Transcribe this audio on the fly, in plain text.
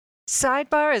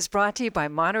SideBar is brought to you by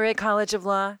Monterey College of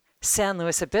Law, San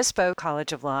Luis Obispo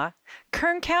College of Law,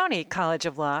 Kern County College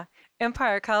of Law,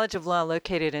 Empire College of Law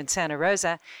located in Santa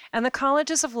Rosa, and the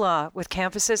Colleges of Law with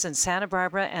campuses in Santa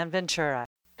Barbara and Ventura.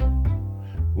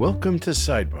 Welcome to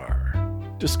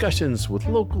SideBar, discussions with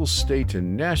local, state,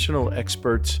 and national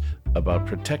experts about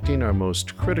protecting our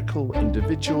most critical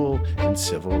individual and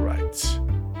civil rights.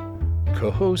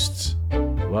 Co-hosts,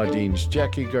 Law Deans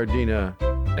Jackie Gardina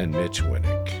and Mitch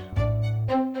Winick.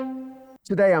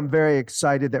 Today, I'm very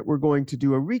excited that we're going to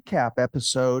do a recap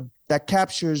episode that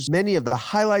captures many of the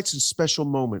highlights and special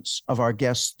moments of our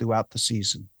guests throughout the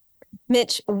season.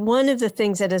 Mitch, one of the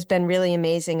things that has been really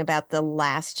amazing about the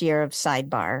last year of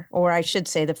SideBar, or I should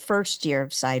say the first year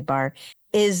of SideBar,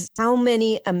 is how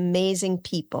many amazing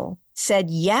people said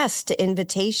yes to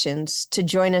invitations to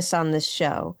join us on this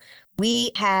show.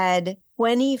 We had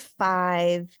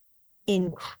 25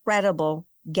 incredible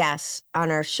guests on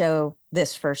our show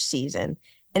this first season.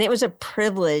 And it was a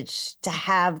privilege to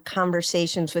have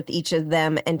conversations with each of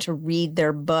them and to read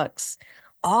their books.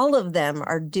 All of them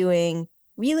are doing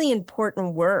really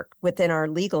important work within our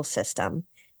legal system.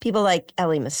 People like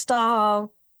Ellie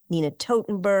Mistal, Nina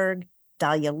Totenberg,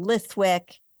 Dahlia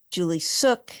Lithwick, Julie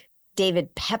Sook,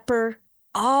 David Pepper,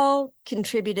 all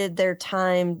contributed their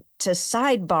time to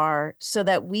SideBar so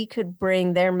that we could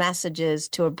bring their messages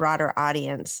to a broader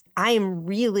audience. I am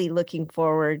really looking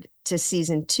forward to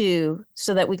season 2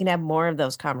 so that we can have more of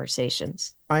those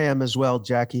conversations. I am as well,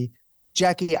 Jackie.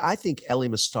 Jackie, I think Ellie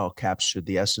Mistal captured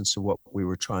the essence of what we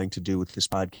were trying to do with this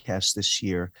podcast this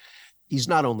year. He's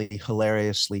not only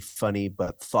hilariously funny,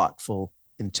 but thoughtful,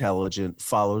 intelligent,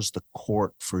 follows the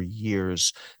court for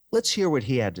years. Let's hear what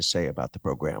he had to say about the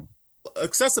program.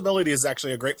 Accessibility is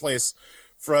actually a great place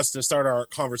for us to start our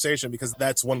conversation, because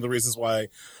that's one of the reasons why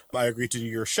I agreed to do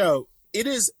your show. It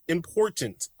is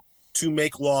important to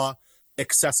make law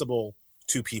accessible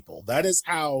to people. That is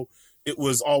how it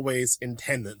was always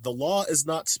intended. The law is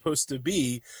not supposed to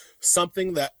be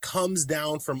something that comes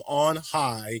down from on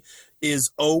high,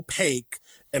 is opaque,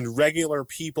 and regular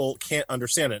people can't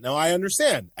understand it. Now, I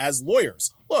understand as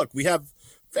lawyers, look, we have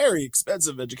very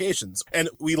expensive educations, and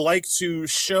we like to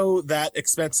show that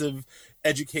expensive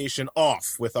education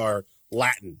off with our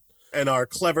Latin and our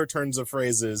clever turns of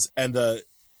phrases and the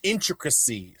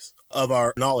intricacies of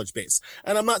our knowledge base.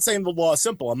 And I'm not saying the law is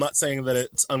simple. I'm not saying that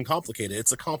it's uncomplicated.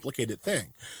 It's a complicated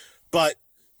thing. But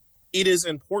it is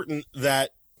important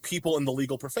that people in the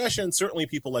legal profession, certainly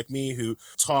people like me who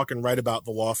talk and write about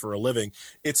the law for a living,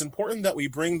 it's important that we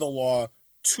bring the law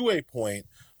to a point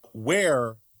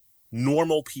where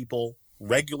normal people,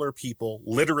 regular people,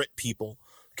 literate people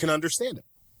can understand it.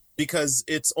 Because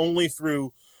it's only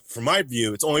through, from my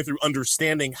view, it's only through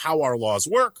understanding how our laws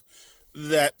work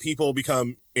that people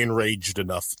become enraged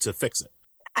enough to fix it.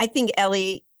 I think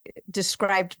Ellie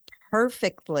described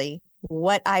perfectly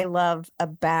what I love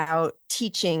about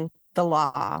teaching the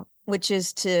law, which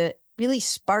is to really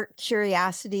spark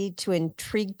curiosity, to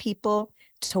intrigue people,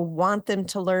 to want them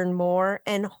to learn more,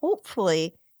 and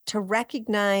hopefully to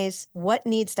recognize what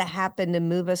needs to happen to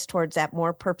move us towards that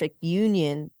more perfect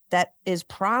union that is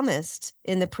promised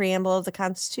in the preamble of the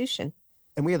Constitution.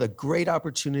 And we had a great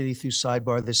opportunity through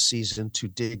SideBar this season to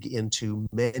dig into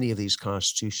many of these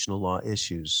constitutional law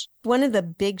issues. One of the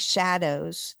big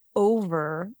shadows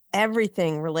over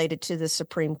everything related to the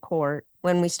Supreme Court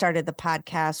when we started the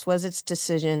podcast was its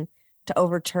decision to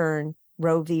overturn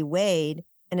Roe v. Wade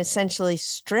and essentially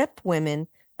strip women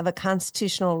of a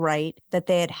constitutional right that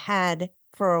they had had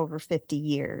for over 50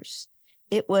 years.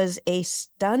 It was a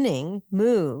stunning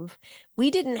move. We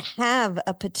didn't have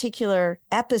a particular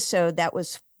episode that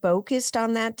was focused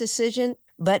on that decision,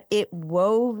 but it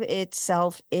wove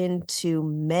itself into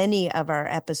many of our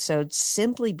episodes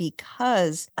simply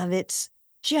because of its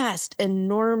just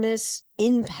enormous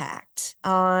impact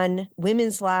on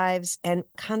women's lives and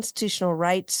constitutional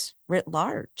rights writ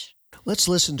large. Let's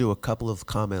listen to a couple of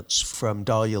comments from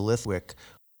Dahlia Lithwick.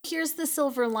 Here's the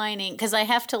silver lining, because I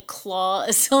have to claw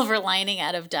a silver lining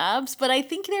out of Dobbs, but I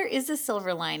think there is a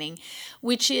silver lining,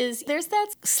 which is there's that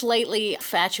slightly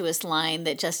fatuous line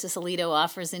that Justice Alito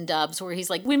offers in Dobbs where he's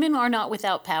like, women are not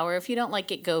without power. If you don't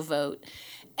like it, go vote.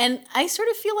 And I sort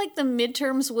of feel like the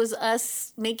midterms was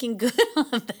us making good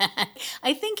on that.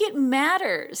 I think it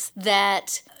matters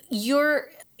that your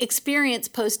experience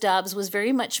post-Dobbs was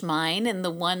very much mine, and the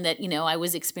one that, I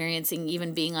was experiencing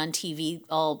even being on TV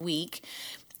all week,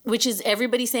 which is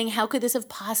everybody saying, how could this have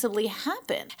possibly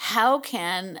happened? How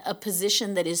can a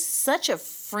position that is such a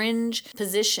fringe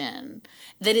position,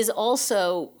 that is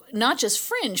also not just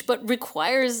fringe, but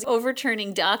requires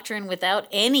overturning doctrine without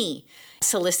any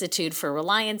solicitude for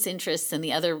reliance interests and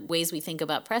the other ways we think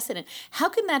about precedent, how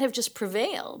can that have just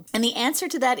prevailed? And the answer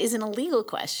to that isn't a legal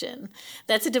question.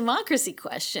 That's a democracy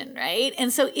question, right?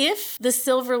 And so if the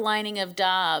silver lining of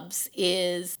Dobbs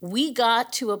is we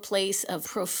got to a place of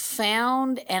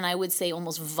profound and I would say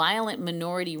almost violent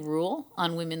minority rule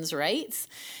on women's rights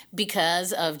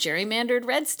because of gerrymandered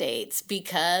red states,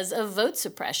 because of vote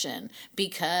suppression,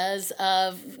 because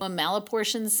of a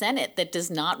malapportioned Senate that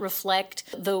does not reflect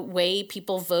the way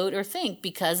people vote or think,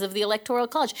 because of the Electoral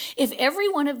College. If every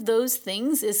one of those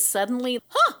things is suddenly,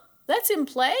 that's in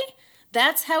play,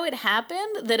 that's how it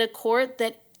happened, that a court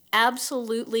that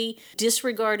absolutely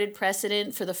disregarded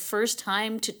precedent for the first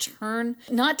time to turn,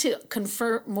 not to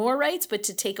confer more rights, but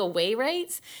to take away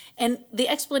rights. And the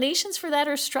explanations for that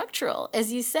are structural,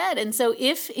 as you said. And so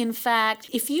if, in fact,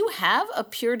 if you have a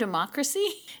pure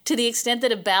democracy, to the extent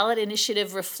that a ballot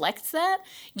initiative reflects that,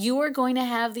 you are going to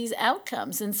have these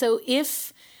outcomes. And so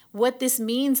if what this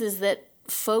means is that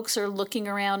folks are looking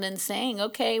around and saying,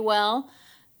 okay, well,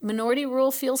 minority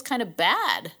rule feels kind of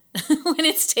bad when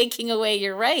it's taking away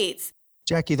your rights.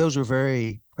 Jackie, those were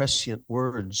very prescient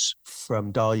words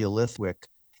from Dahlia Lithwick.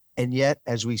 And yet,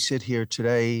 as we sit here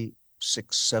today,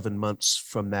 6-7 months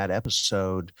from that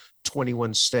episode,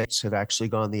 21 states have actually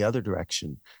gone the other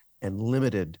direction and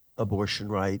limited abortion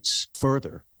rights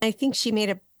further. I think she made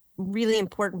a really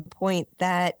important point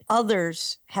that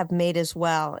others have made as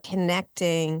well,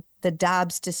 connecting the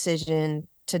Dobbs decision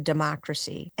to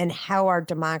democracy and how our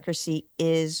democracy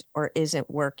is or isn't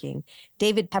working.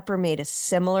 David Pepper made a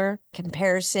similar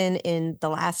comparison in the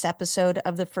last episode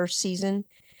of the first season.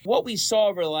 What we saw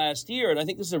over the last year, and I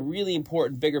think this is a really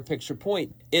important bigger picture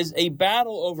point, is a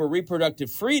battle over reproductive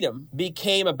freedom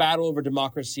became a battle over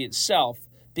democracy itself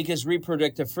because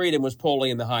reproductive freedom was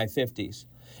polling in the high 50s.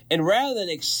 And rather than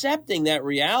accepting that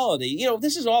reality,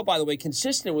 this is all, by the way,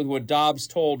 consistent with what Dobbs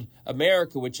told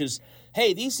America, which is,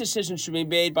 hey, these decisions should be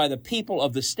made by the people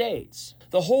of the states.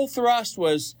 The whole thrust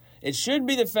was it shouldn't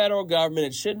be the federal government,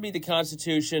 it shouldn't be the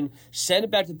Constitution, send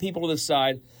it back to the people to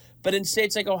decide. But in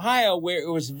states like Ohio, where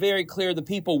it was very clear the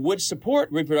people would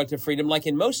support reproductive freedom, like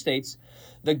in most states,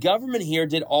 the government here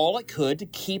did all it could to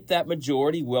keep that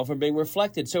majority will from being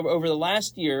reflected. So over the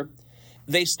last year,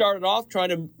 they started off trying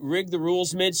to rig the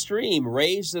rules midstream,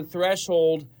 raise the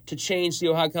threshold to change the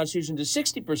Ohio Constitution to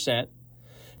 60%,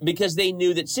 because they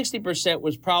knew that 60%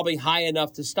 was probably high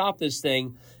enough to stop this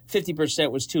thing.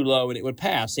 50% was too low and it would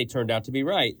pass. They turned out to be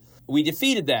right. We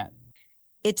defeated that.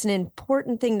 It's an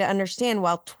important thing to understand.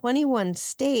 While 21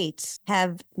 states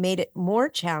have made it more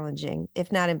challenging,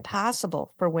 if not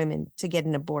impossible, for women to get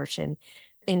an abortion,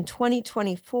 in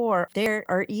 2024, there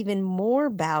are even more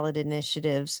ballot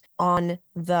initiatives on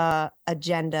the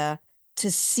agenda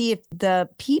to see if the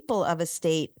people of a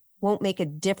state won't make a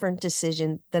different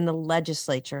decision than the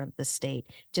legislature of the state,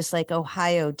 just like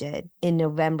Ohio did in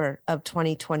November of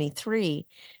 2023.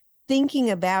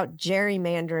 Thinking about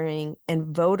gerrymandering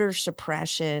and voter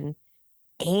suppression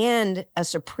and a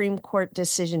Supreme Court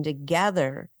decision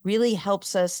together really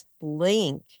helps us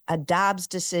link a Dobbs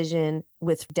decision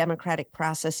with democratic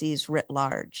processes writ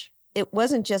large. It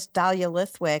wasn't just Dahlia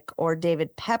Lithwick or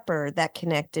David Pepper that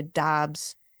connected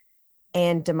Dobbs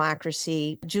and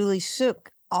democracy. Julie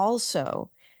Suk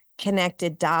also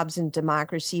connected Dobbs and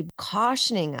democracy,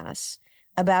 cautioning us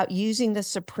about using the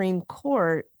Supreme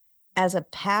Court as a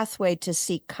pathway to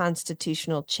seek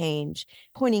constitutional change,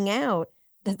 pointing out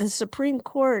that the Supreme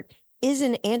Court is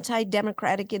an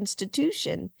anti-democratic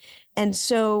institution. And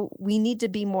so we need to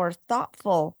be more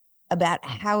thoughtful about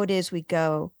how it is we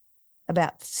go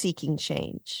about seeking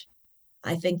change.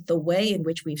 I think the way in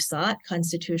which we've sought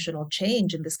constitutional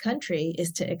change in this country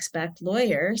is to expect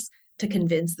lawyers to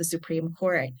convince the Supreme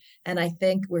Court. And I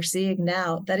think we're seeing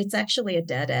now that it's actually a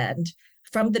dead end.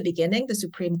 From the beginning, the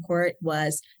Supreme Court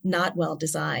was not well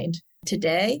designed.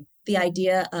 Today, the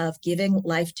idea of giving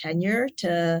life tenure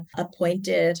to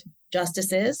appointed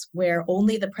justices where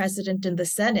only the president and the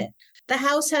Senate, the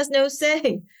House has no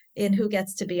say in who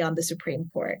gets to be on the Supreme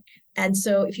Court. And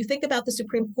so if you think about the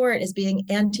Supreme Court as being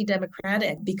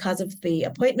anti-democratic because of the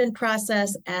appointment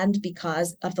process and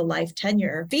because of the life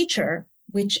tenure feature,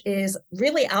 which is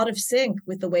really out of sync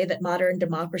with the way that modern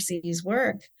democracies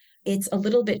work, it's a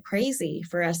little bit crazy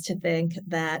for us to think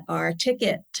that our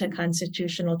ticket to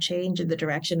constitutional change in the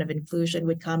direction of inclusion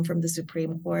would come from the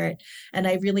Supreme Court. And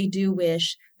I really do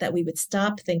wish that we would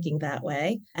stop thinking that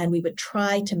way and we would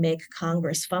try to make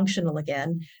Congress functional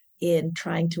again in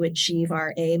trying to achieve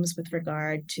our aims with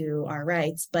regard to our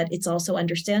rights. But it's also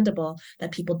understandable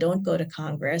that people don't go to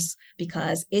Congress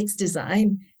because its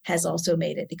design has also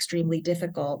made it extremely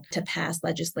difficult to pass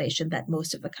legislation that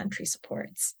most of the country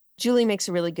supports. Julie makes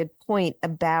a really good point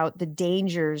about the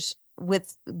dangers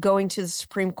with going to the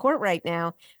Supreme Court right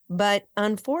now. But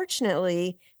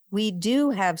unfortunately, we do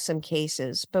have some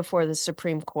cases before the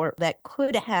Supreme Court that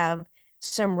could have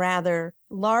some rather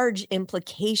large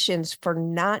implications for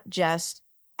not just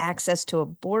access to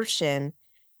abortion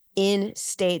in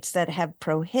states that have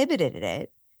prohibited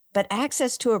it, but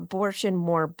access to abortion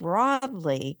more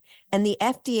broadly, and the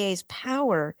FDA's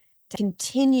power to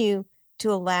continue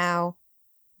to allow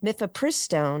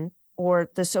mifepristone, or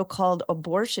the so-called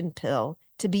abortion pill,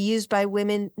 to be used by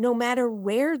women no matter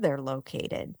where they're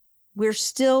located. We're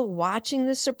still watching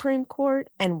the Supreme Court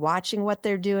and watching what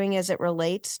they're doing as it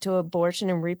relates to abortion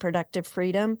and reproductive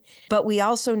freedom, but we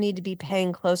also need to be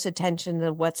paying close attention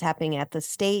to what's happening at the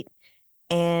state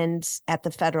and at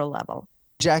the federal level.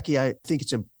 Jackie, I think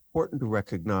it's important to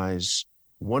recognize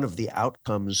one of the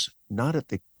outcomes, not at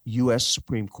the U.S.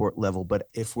 Supreme Court level, but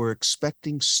if we're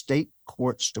expecting state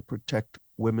courts to protect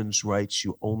women's rights,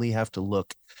 you only have to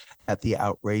look at the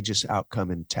outrageous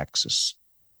outcome in Texas,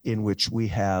 in which we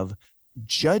have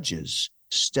judges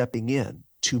stepping in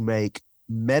to make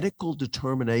medical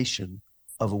determination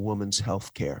of a woman's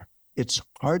health care. It's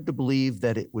hard to believe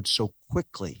that it would so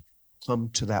quickly come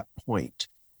to that point,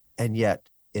 and yet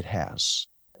it has.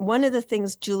 One of the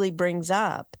things Julie brings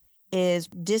up is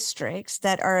districts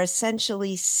that are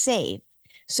essentially safe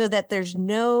so that there's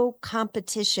no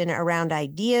competition around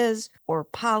ideas or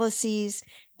policies,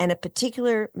 and a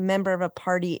particular member of a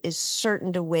party is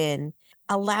certain to win,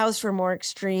 allows for more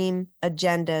extreme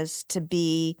agendas to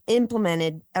be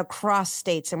implemented across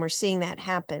states. And we're seeing that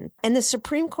happen. And the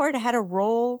Supreme Court had a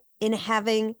role in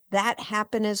having that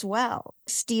happen as well.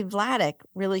 Steve Vladeck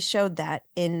really showed that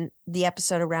in the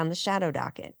episode around the shadow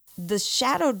docket. The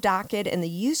shadow docket and the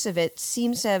use of it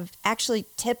seems to have actually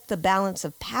tipped the balance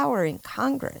of power in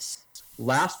Congress.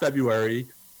 Last February,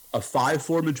 a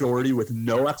 5-4 majority with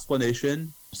no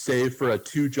explanation, save for a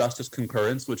 2-justice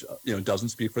concurrence, which doesn't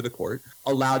speak for the court,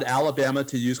 allowed Alabama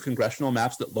to use congressional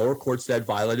maps that lower courts said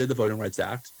violated the Voting Rights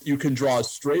Act. You can draw a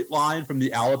straight line from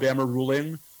the Alabama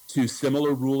ruling to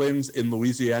similar rulings in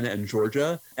Louisiana and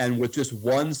Georgia, and with just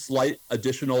one slight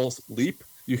additional leap,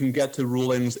 you can get to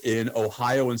rulings in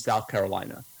Ohio and South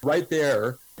Carolina. Right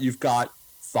there, you've got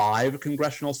 5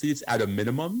 congressional seats at a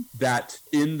minimum that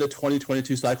in the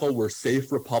 2022 cycle were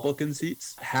safe Republican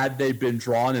seats. Had they been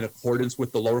drawn in accordance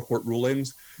with the lower court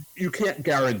rulings, you can't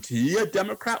guarantee a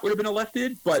Democrat would have been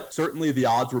elected, but certainly the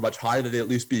odds were much higher that they at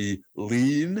least be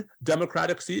lean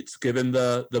Democratic seats, given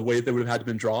the way they would have had to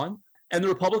been drawn. And the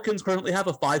Republicans currently have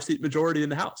a 5-seat majority in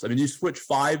the House. I mean, you switch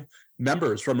 5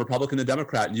 members from Republican to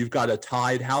Democrat, and you've got a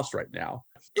tied House right now.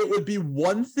 It would be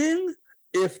one thing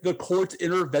if the court's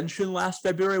intervention last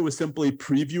February was simply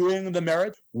previewing the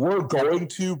merits. We're going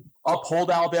to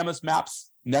uphold Alabama's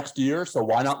maps next year, so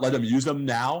why not let them use them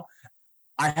now?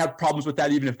 I have problems with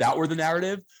that, even if that were the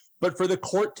narrative. But for the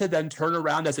court to then turn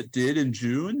around, as it did in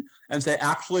June, and say,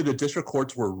 actually, the district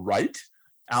courts were right,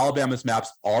 Alabama's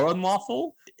maps are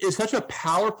unlawful, is such a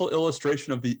powerful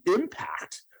illustration of the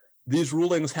impact these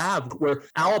rulings have, where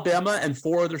Alabama and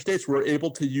 4 other states were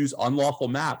able to use unlawful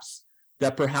maps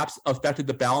that perhaps affected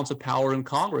the balance of power in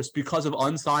Congress because of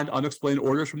unsigned, unexplained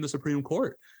orders from the Supreme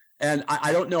Court. And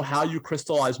I don't know how you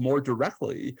crystallize more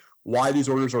directly why these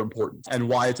orders are important and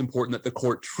why it's important that the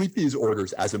court treat these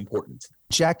orders as important.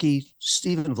 Jackie,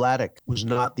 Stephen Vladeck was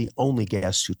not the only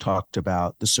guest who talked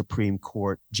about the Supreme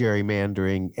Court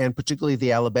gerrymandering and particularly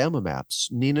the Alabama maps.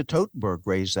 Nina Totenberg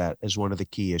raised that as one of the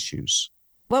key issues.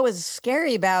 What was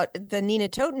scary about the Nina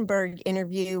Totenberg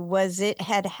interview was it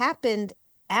had happened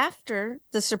after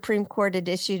the Supreme Court had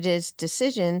issued its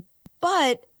decision,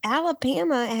 but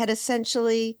Alabama had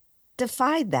essentially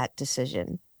defied that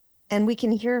decision. And we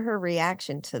can hear her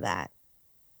reaction to that.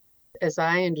 As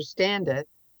I understand it,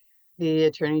 the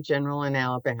Attorney General in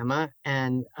Alabama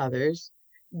and others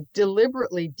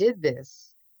deliberately did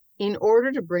this in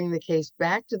order to bring the case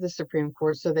back to the Supreme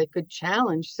Court so they could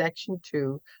challenge Section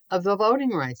 2 of the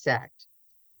Voting Rights Act.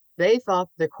 They thought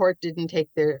the court didn't take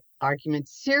their argument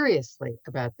seriously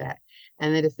about that,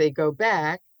 and that if they go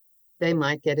back, they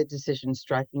might get a decision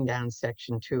striking down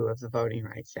Section 2 of the Voting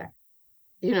Rights Act.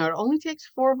 It only takes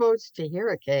 4 votes to hear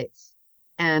a case,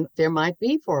 and there might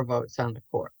be 4 votes on the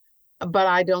court. But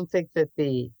I don't think that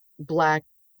the Black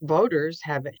voters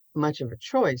have much of a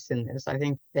choice in this. I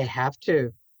think they have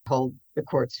to hold the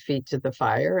court's feet to the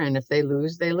fire, and if they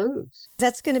lose, they lose.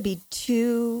 That's going to be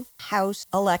 2 House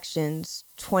elections,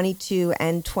 22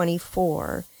 and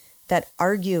 24, that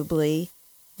arguably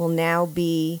will now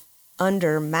be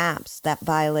under maps that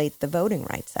violate the Voting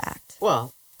Rights Act.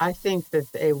 Well, I think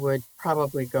that they would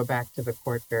probably go back to the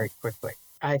court very quickly.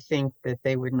 I think that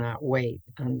they would not wait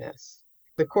on this.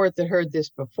 The court that heard this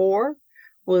before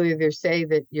will either say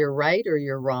that you're right or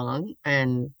you're wrong,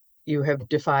 and you have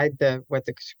defied what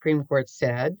the Supreme Court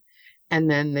said. And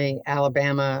then the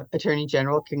Alabama Attorney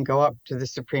General can go up to the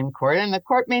Supreme Court, and the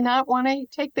court may not want to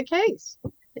take the case.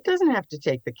 It doesn't have to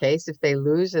take the case if they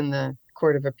lose in the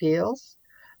Court of Appeals.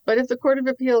 But if the Court of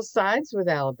Appeals sides with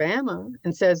Alabama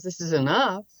and says this is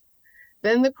enough,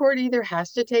 then the court either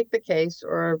has to take the case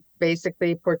or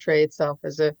basically portray itself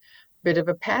as a bit of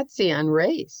a patsy on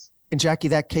race. And Jackie,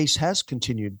 that case has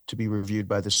continued to be reviewed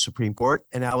by the Supreme Court,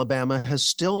 and Alabama has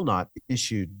still not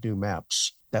issued new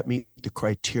maps that meet the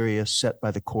criteria set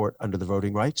by the court under the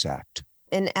Voting Rights Act.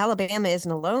 And Alabama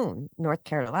isn't alone. North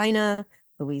Carolina,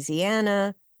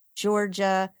 Louisiana,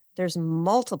 Georgia, there's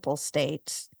multiple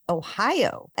states.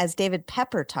 Ohio, as David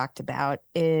Pepper talked about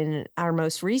in our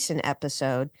most recent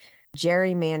episode,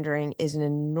 gerrymandering is an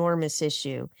enormous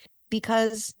issue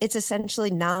because it's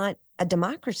essentially not a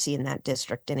democracy in that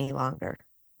district any longer.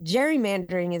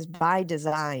 Gerrymandering is by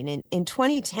design. In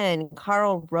 2010,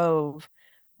 Karl Rove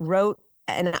wrote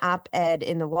an op-ed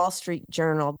in the Wall Street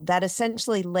Journal that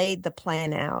essentially laid the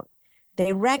plan out.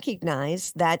 They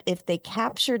recognized that if they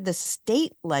captured the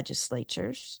state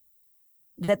legislatures,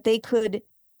 that they could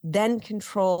then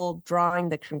control drawing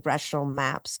the congressional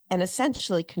maps and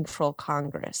essentially control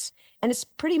Congress. And it's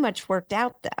pretty much worked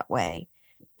out that way.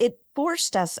 It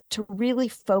forced us to really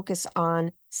focus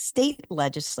on state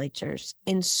legislatures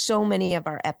in so many of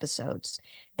our episodes.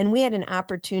 And we had an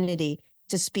opportunity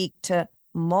to speak to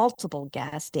multiple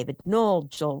guests, David Knoll,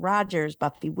 Joel Rogers,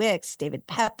 Buffy Wicks, David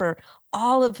Pepper,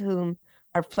 all of whom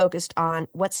are focused on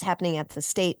what's happening at the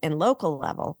state and local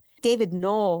level. David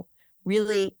Knoll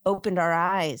really opened our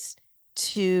eyes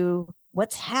to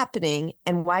what's happening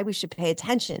and why we should pay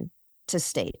attention to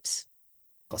states.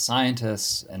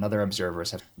 Scientists and other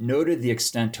observers have noted the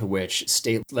extent to which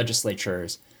state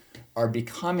legislatures are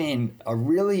becoming a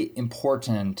really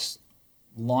important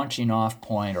launching off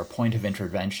point or point of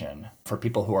intervention for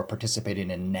people who are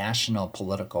participating in national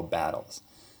political battles.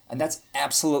 And that's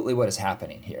absolutely what is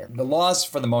happening here. The laws,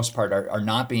 for the most part, are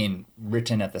not being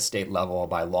written at the state level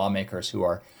by lawmakers who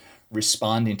are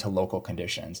responding to local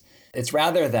conditions. It's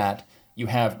rather that you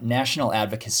have national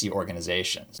advocacy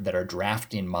organizations that are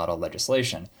drafting model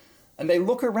legislation, and they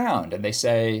look around and they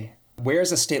say,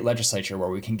 where's a state legislature where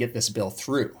we can get this bill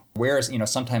through? Where's,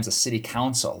 sometimes a city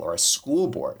council or a school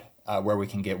board where we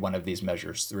can get one of these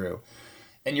measures through?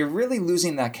 And you're really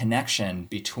losing that connection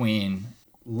between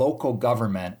local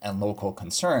government and local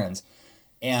concerns.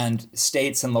 And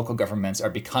states and local governments are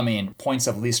becoming points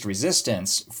of least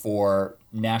resistance for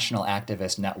national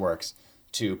activist networks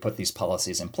to put these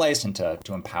policies in place and to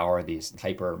empower these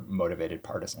hyper-motivated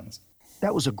partisans.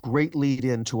 That was a great lead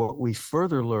into what we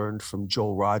further learned from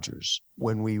Joel Rogers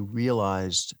when we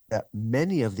realized that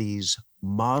many of these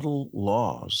model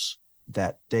laws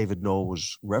that David Knoll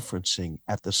was referencing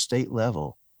at the state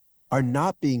level are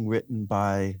not being written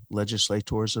by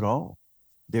legislators at all.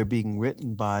 They're being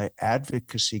written by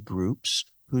advocacy groups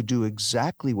who do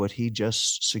exactly what he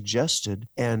just suggested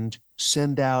and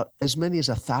send out as many as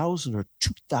 1,000 or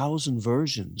 2,000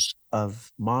 versions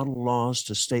of model laws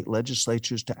to state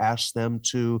legislatures to ask them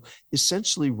to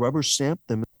essentially rubber stamp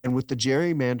them. And with the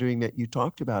gerrymandering that you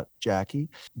talked about, Jackie,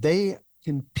 they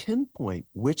can pinpoint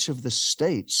which of the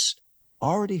states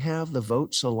already have the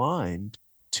votes aligned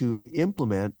to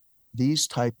implement these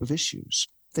type of issues,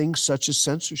 things such as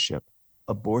censorship,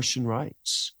 abortion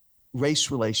rights,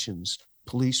 race relations,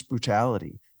 police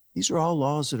brutality. These are all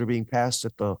laws that are being passed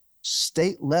at the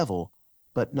state level,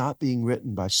 but not being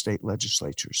written by state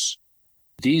legislatures.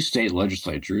 These state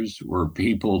legislatures were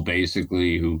people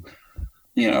basically who,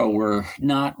 were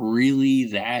not really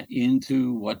that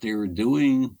into what they were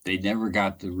doing. They never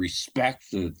got the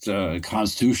respect that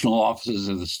constitutional offices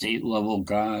at the state level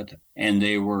got. And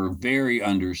they were very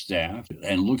understaffed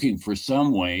and looking for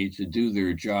some way to do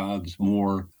their jobs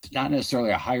more, not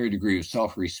necessarily a higher degree of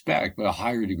self-respect, but a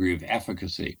higher degree of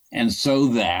efficacy. And so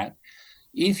that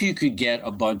if you could get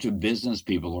a bunch of business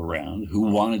people around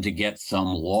who wanted to get some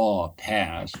law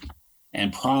passed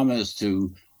and promise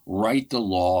to write the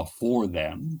law for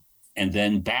them and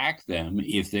then back them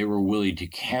if they were willing to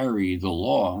carry the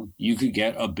law, you could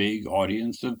get a big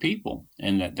audience of people.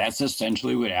 And that's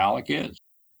essentially what ALEC is.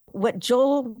 What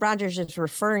Joel Rogers is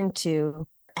referring to,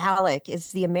 ALEC,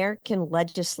 is the American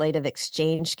Legislative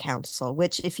Exchange Council,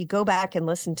 which if you go back and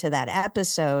listen to that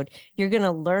episode, you're going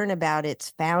to learn about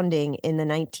its founding in the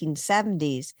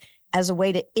 1970s as a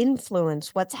way to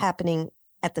influence what's happening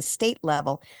at the state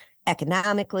level,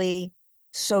 economically,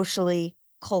 socially,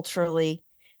 culturally,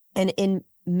 and in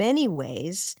many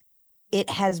ways, it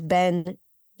has been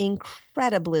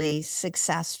incredibly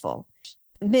successful.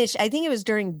 Mitch, I think it was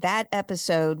during that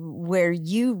episode where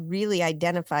you really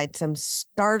identified some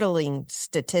startling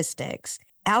statistics.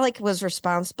 ALEC was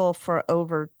responsible for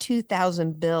over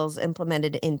 2,000 bills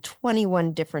implemented in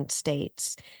 21 different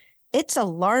states. It's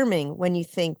alarming when you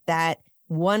think that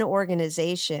one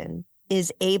organization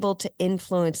is able to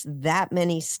influence that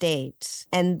many states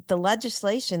and the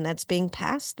legislation that's being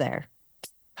passed there.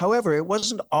 However, it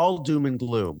wasn't all doom and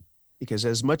gloom, because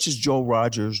as much as Joel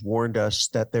Rogers warned us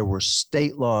that there were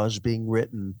state laws being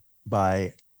written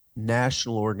by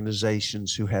national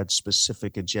organizations who had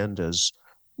specific agendas,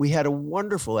 we had a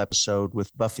wonderful episode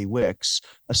with Buffy Wicks,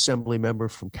 assembly member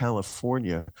from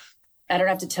California. I don't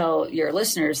have to tell your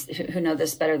listeners who know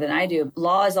this better than I do.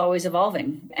 Law is always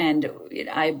evolving. And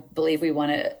I believe we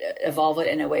want to evolve it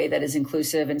in a way that is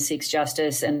inclusive and seeks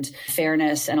justice and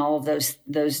fairness and all of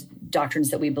those doctrines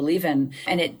that we believe in.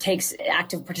 And it takes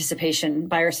active participation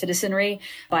by our citizenry,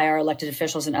 by our elected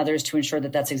officials and others to ensure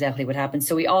that that's exactly what happens.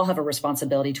 So we all have a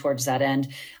responsibility towards that end.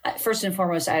 First and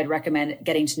foremost, I'd recommend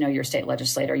getting to know your state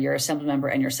legislator, your assembly member,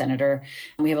 and your senator.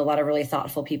 We have a lot of really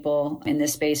thoughtful people in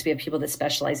this space. We have people that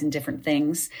specialize in different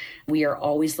things. We are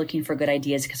always looking for good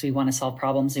ideas because we want to solve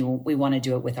problems and we want to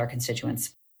do it with our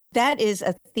constituents. That is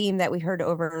a theme that we heard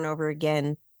over and over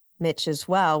again, Mitch, as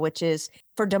well, which is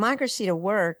for democracy to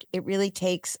work, it really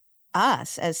takes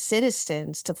us as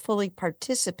citizens to fully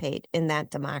participate in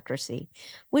that democracy,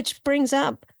 which brings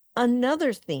up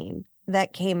another theme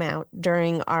that came out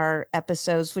during our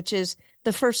episodes, which is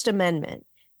the First Amendment,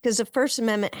 because the First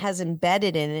Amendment has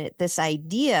embedded in it this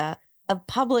idea of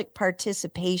public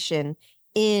participation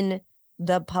in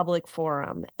the public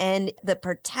forum, and the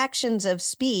protections of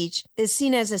speech is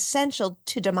seen as essential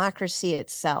to democracy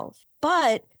itself.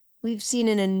 But we've seen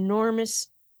an enormous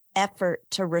effort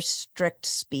to restrict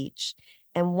speech.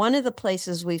 And one of the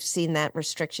places we've seen that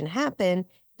restriction happen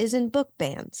is in book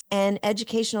bans and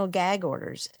educational gag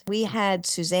orders. We had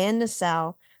Suzanne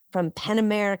Nassau from PEN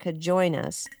America join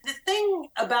us. The thing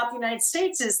about the United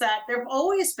States is that there have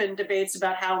always been debates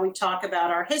about how we talk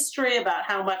about our history, about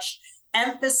how much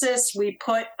emphasis we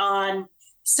put on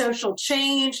social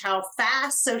change, how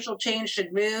fast social change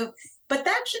should move. But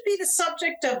that should be the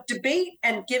subject of debate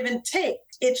and give and take.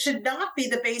 It should not be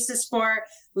the basis for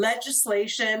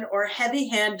legislation or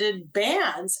heavy-handed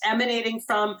bans emanating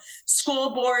from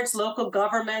school boards, local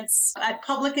governments, at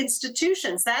public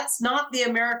institutions. That's not the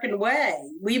American way.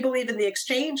 We believe in the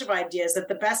exchange of ideas, that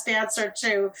the best answer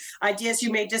to ideas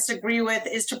you may disagree with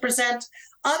is to present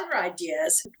other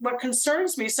ideas. What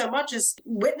concerns me so much is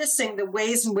witnessing the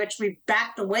ways in which we've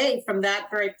backed away from that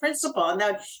very principle. And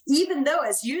that even though,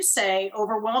 as you say,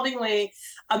 overwhelmingly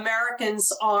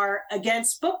Americans are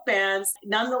against book bans,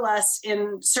 nonetheless,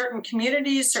 in certain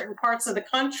communities, certain parts of the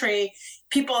country,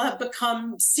 people have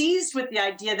become seized with the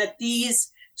idea that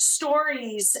these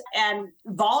stories and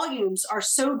volumes are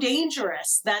so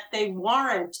dangerous that they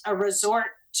warrant a resort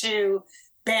to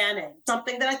banning,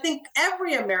 something that I think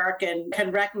every American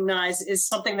can recognize is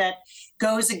something that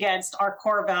goes against our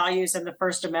core values and the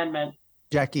First Amendment.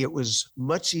 Jackie, it was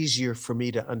much easier for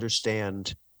me to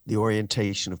understand the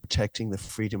orientation of protecting the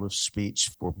freedom of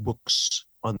speech for books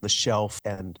on the shelf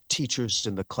and teachers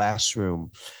in the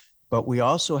classroom. But we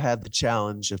also had the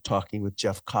challenge of talking with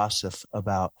Jeff Kosseff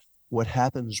about what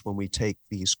happens when we take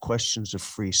these questions of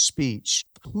free speech.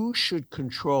 Who should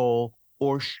control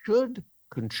or should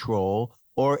control,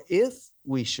 or if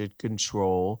we should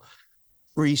control,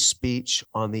 free speech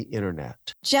on the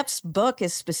internet? Jeff's book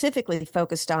is specifically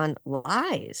focused on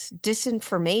lies,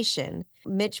 disinformation.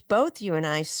 Mitch, both you and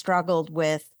I struggled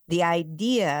with the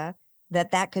idea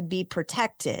that that could be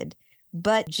protected.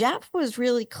 But Jeff was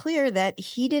really clear that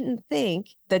he didn't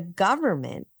think the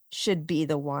government should be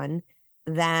the one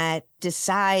that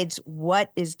decides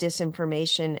what is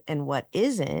disinformation and what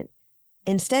isn't.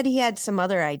 Instead, he had some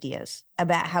other ideas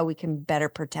about how we can better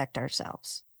protect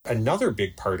ourselves. Another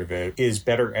big part of it is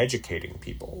better educating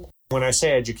people. When I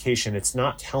say education, it's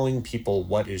not telling people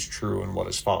what is true and what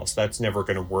is false. That's never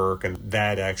going to work. And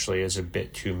that actually is a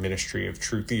bit too Ministry of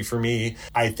Truthy for me.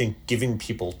 I think giving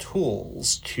people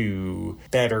tools to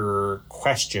better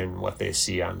question what they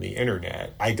see on the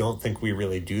internet. I don't think we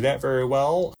really do that very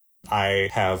well. I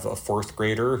have a fourth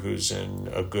grader who's in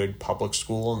a good public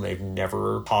school, and they've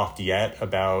never talked yet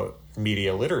about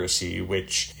media literacy,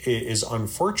 which is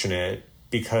unfortunate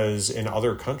because in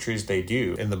other countries they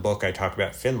do. In the book, I talk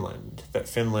about Finland, that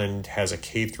Finland has a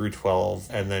K through 12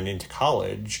 and then into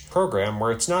college program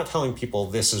where it's not telling people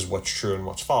this is what's true and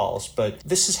what's false, but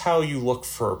this is how you look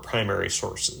for primary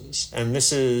sources. And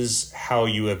this is how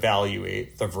you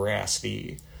evaluate the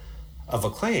veracity of a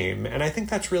claim. And I think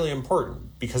that's really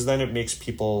important because then it makes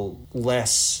people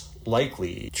less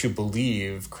likely to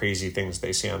believe crazy things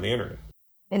they see on the internet.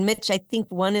 And Mitch, I think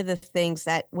one of the things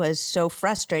that was so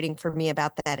frustrating for me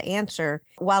about that answer,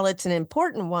 while it's an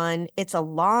important one, it's a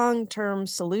long-term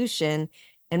solution.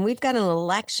 And we've got an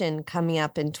election coming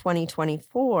up in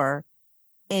 2024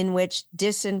 in which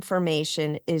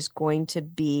disinformation is going to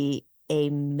be a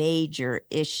major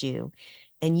issue.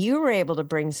 And you were able to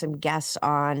bring some guests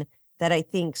on that I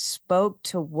think spoke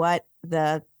to what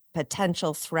the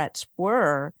potential threats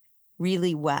were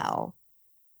really well.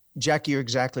 Jackie, you're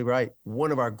exactly right.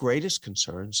 One of our greatest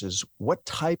concerns is what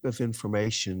type of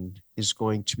information is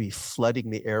going to be flooding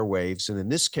the airwaves. And in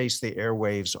this case, the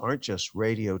airwaves aren't just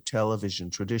radio, television,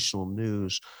 traditional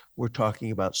news. We're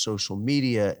talking about social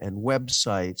media and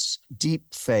websites,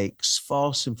 deep fakes,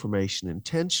 false information,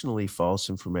 intentionally false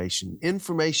information,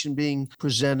 information being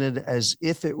presented as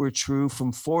if it were true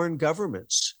from foreign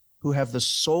governments who have the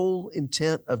sole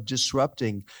intent of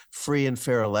disrupting free and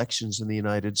fair elections in the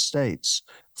United States.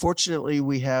 Fortunately,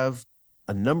 we have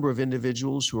a number of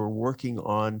individuals who are working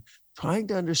on trying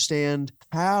to understand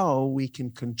how we can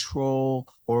control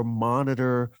or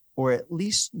monitor or at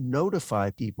least notify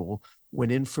people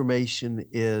when information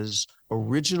is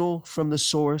original from the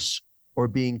source or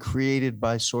being created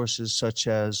by sources such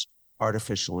as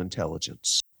artificial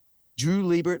intelligence. Drew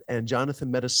Liebert and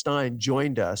Jonathan Meta-Stein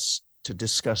joined us to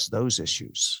discuss those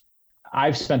issues.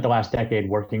 I've spent the last decade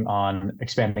working on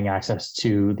expanding access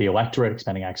to the electorate,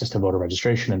 expanding access to voter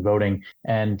registration and voting,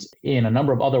 and in a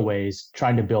number of other ways,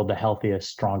 trying to build the healthiest,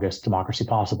 strongest democracy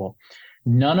possible.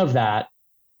 None of that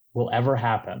will ever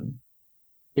happen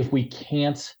if we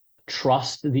can't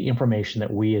trust the information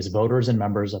that we as voters and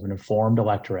members of an informed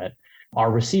electorate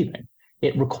are receiving.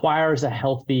 It requires a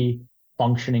healthy,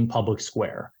 functioning public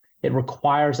square. It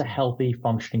requires a healthy,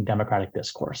 functioning democratic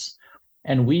discourse.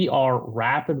 And we are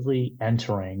rapidly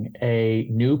entering a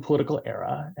new political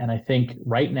era. And I think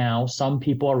right now, some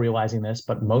people are realizing this,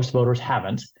 but most voters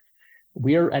haven't.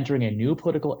 We are entering a new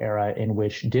political era in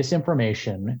which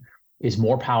disinformation is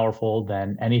more powerful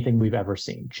than anything we've ever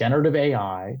seen. Generative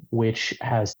AI, which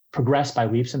has progressed by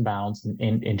leaps and bounds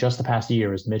in just the past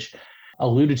year, as Mitch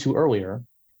alluded to earlier,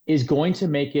 is going to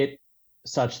make it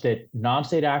such that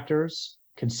non-state actors,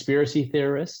 conspiracy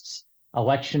theorists,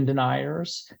 election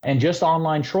deniers, and just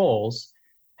online trolls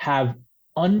have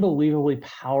unbelievably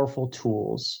powerful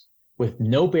tools with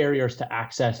no barriers to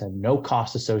access and no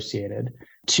cost associated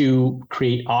to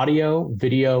create audio,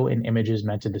 video, and images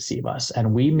meant to deceive us.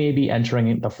 And we may be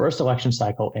entering the first election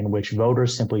cycle in which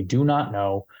voters simply do not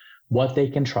know what they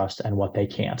can trust and what they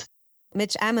can't.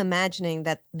 Mitch, I'm imagining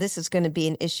that this is going to be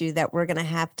an issue that we're going to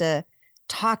have to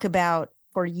talk about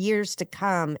for years to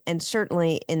come, and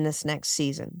certainly in this next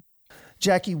season.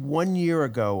 Jackie, 1 year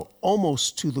ago,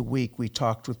 almost to the week, we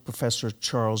talked with Professor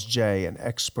Charles Jay, an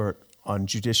expert on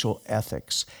judicial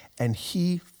ethics, and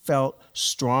he felt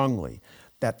strongly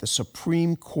that the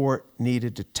Supreme Court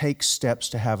needed to take steps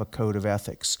to have a code of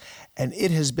ethics. And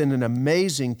it has been an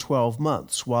amazing 12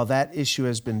 months while that issue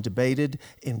has been debated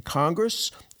in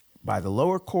Congress, by the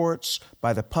lower courts,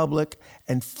 by the public,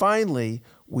 and finally,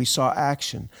 we saw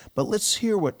action. But let's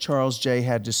hear what Charles Jay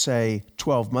had to say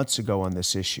 12 months ago on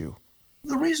this issue.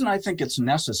 The reason I think it's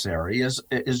necessary is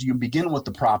you begin with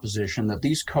the proposition that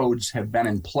these codes have been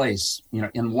in place,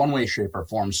 in one way, shape, or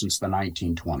form since the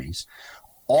 1920s.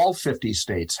 All 50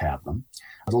 states have them.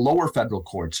 The lower federal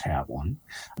courts have one.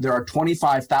 There are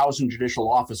 25,000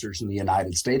 judicial officers in the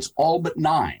United States. All but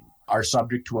 9 are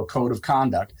subject to a code of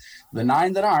conduct. The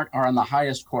 9 that aren't are in the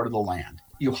highest court of the land.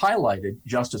 You highlighted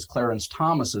Justice Clarence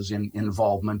Thomas's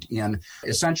involvement in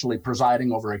essentially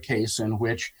presiding over a case in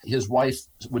which his wife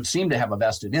would seem to have a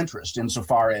vested interest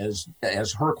insofar as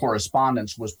her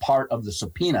correspondence was part of the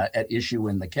subpoena at issue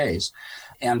in the case.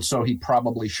 And so he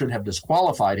probably should have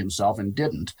disqualified himself and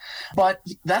didn't. But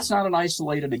that's not an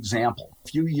isolated example. A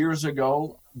few years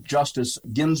ago, Justice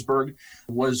Ginsburg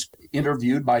was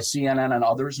interviewed by CNN and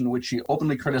others in which she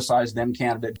openly criticized then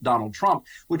candidate Donald Trump,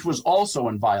 which was also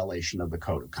in violation of the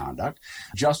code of conduct.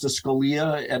 Justice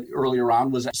Scalia earlier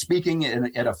on was speaking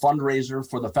at a fundraiser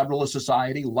for the Federalist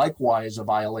Society, likewise a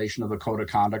violation of the code of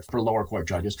conduct for lower court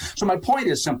judges. So my point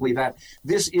is simply that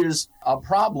this is a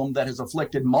problem that has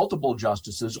afflicted multiple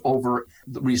justices over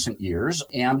the recent years.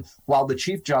 And while the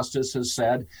Chief Justice has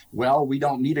said, well, we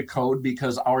don't need a code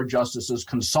because our justices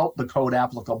consult the code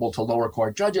applicable to lower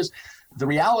court judges, The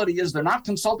reality is they're not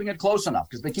consulting it close enough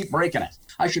because they keep breaking it.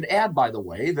 I should add, by the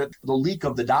way, that the leak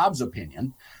of the Dobbs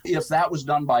opinion, if that was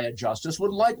done by a justice,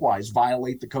 would likewise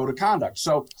violate the code of conduct.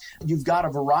 So you've got a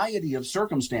variety of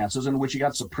circumstances in which you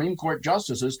got Supreme Court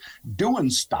justices doing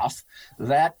stuff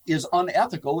that is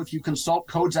unethical if you consult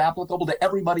codes applicable to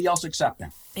everybody else except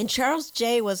them. And Charles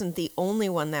J. wasn't the only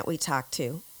one that we talked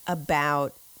to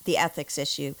about the ethics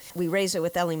issue. We raised it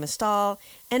with Elie Mystal,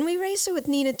 and we raised it with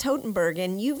Nina Totenberg,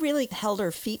 and you really held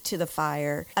her feet to the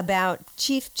fire about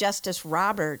Chief Justice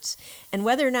Roberts and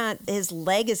whether or not his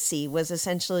legacy was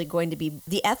essentially going to be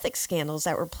the ethics scandals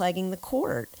that were plaguing the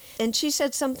court. And she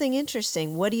said something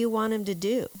interesting. What do you want him to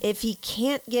do? If he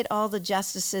can't get all the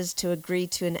justices to agree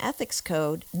to an ethics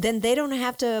code, then they don't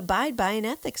have to abide by an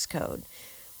ethics code.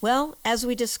 Well, as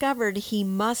we discovered, he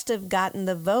must have gotten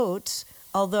the votes,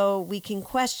 although we can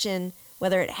question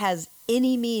whether it has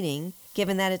any meaning,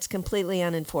 given that it's completely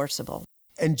unenforceable.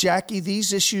 And Jackie,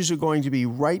 these issues are going to be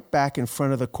right back in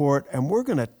front of the court, and we're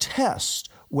going to test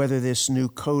whether this new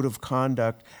code of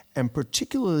conduct, and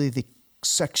particularly the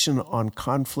section on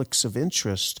conflicts of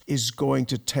interest, is going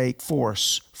to take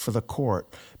force for the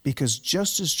court. Because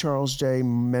just as Charles J.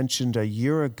 mentioned a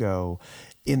year ago,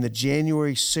 in the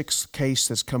January 6th case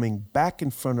that's coming back in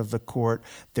front of the court,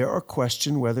 there are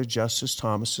questions whether Justice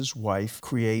Thomas's wife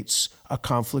creates a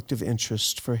conflict of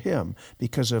interest for him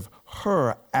because of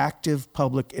her active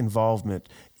public involvement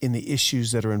in the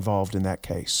issues that are involved in that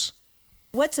case.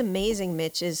 What's amazing,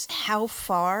 Mitch, is how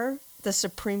far the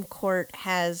Supreme Court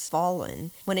has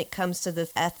fallen when it comes to the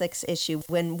ethics issue.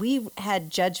 When we had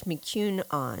Judge McCune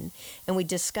on and we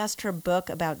discussed her book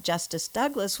about Justice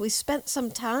Douglas, we spent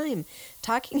some time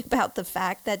talking about the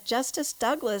fact that Justice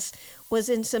Douglas was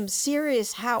in some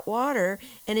serious hot water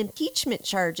and impeachment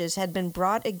charges had been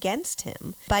brought against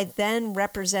him by then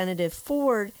Representative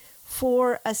Ford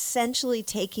for essentially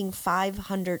taking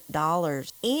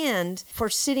 $500 and for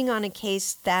sitting on a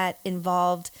case that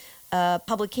involved a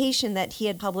publication that he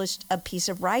had published a piece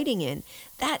of writing in.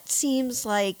 That seems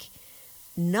like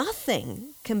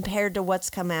nothing compared to what's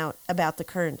come out about the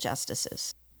current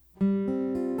justices.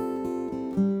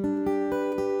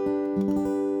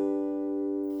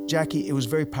 Jackie, it was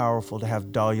very powerful to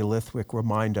have Dahlia Lithwick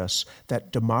remind us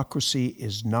that democracy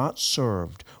is not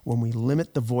served when we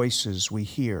limit the voices we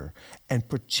hear, and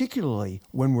particularly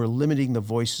when we're limiting the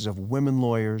voices of women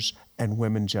lawyers and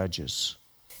women judges.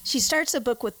 She starts the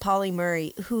book with Polly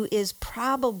Murray, who is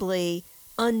probably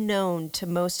unknown to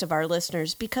most of our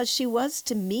listeners because she was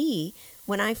to me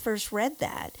when I first read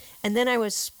that. And then I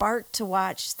was sparked to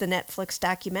watch the Netflix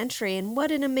documentary, and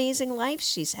what an amazing life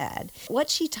she's had.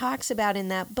 What she talks about in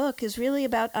that book is really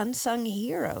about unsung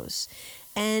heroes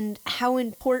and how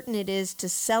important it is to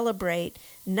celebrate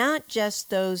not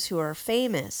just those who are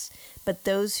famous, but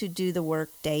those who do the work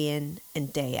day in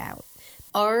and day out.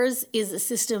 Ours is a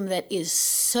system that is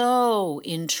so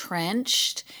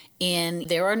entrenched in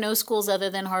there are no schools other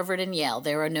than Harvard and Yale.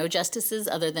 There are no justices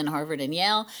other than Harvard and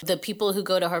Yale. The people who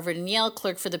go to Harvard and Yale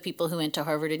clerk for the people who went to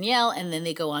Harvard and Yale, and then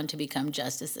they go on to become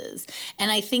justices.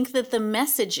 And I think that the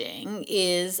messaging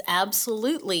is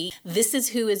absolutely, this is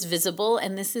who is visible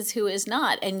and this is who is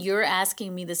not. And you're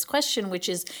asking me this question, which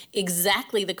is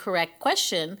exactly the correct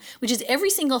question, which is every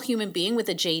single human being with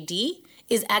a JD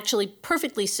is actually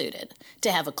perfectly suited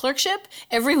to have a clerkship.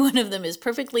 Every one of them is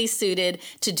perfectly suited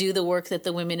to do the work that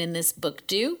the women in this book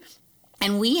do.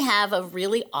 And we have a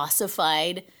really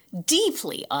ossified,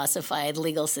 deeply ossified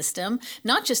legal system,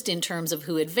 not just in terms of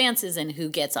who advances and who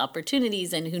gets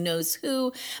opportunities and who knows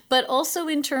who, but also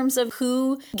in terms of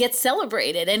who gets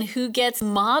celebrated and who gets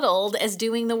modeled as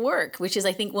doing the work, which is,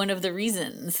 I think, one of the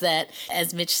reasons that,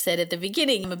 as Mitch said at the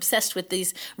beginning, I'm obsessed with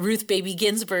these Ruth Baby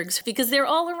Ginsburgs because they're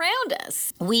all around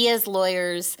us. We as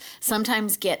lawyers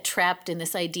sometimes get trapped in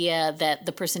this idea that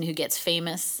the person who gets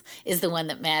famous is the one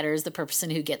that matters, the person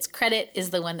who gets credit is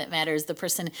the one that matters, the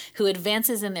person who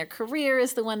advances in their career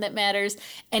is the one that matters.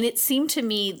 And it seemed to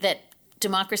me that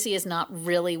democracy is not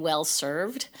really well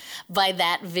served by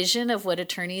that vision of what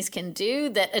attorneys can do,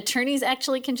 that attorneys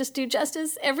actually can just do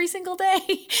justice every single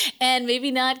day and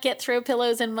maybe not get throw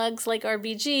pillows and mugs like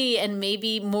RBG and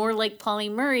maybe more like Polly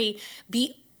Murray,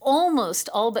 be almost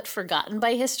all but forgotten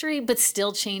by history, but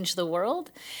still change the world.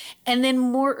 And then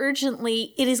more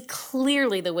urgently, it is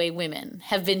clearly the way women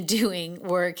have been doing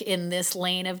work in this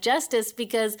lane of justice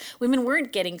because women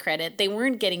weren't getting credit. They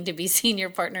weren't getting to be senior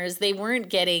partners. They weren't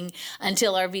getting,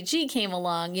 until RBG came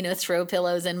along, throw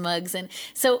pillows and mugs. And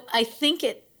so I think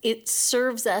it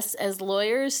serves us as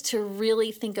lawyers to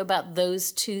really think about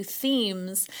those two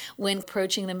themes when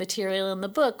approaching the material in the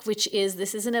book, which is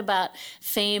this isn't about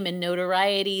fame and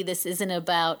notoriety. This isn't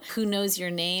about who knows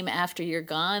your name after you're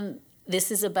gone.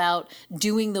 This is about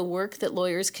doing the work that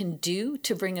lawyers can do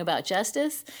to bring about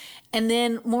justice. And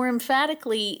then more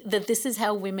emphatically, that this is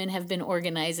how women have been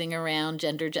organizing around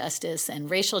gender justice and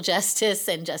racial justice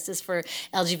and justice for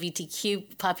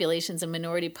LGBTQ populations and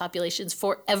minority populations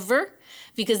forever,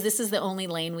 because this is the only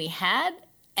lane we had.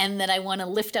 And that I want to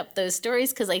lift up those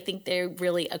stories because I think they're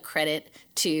really a credit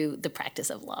to the practice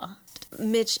of law.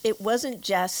 Mitch, it wasn't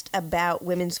just about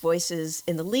women's voices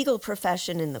in the legal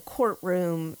profession, in the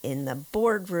courtroom, in the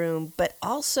boardroom, but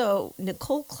also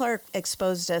Nicole Clark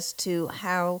exposed us to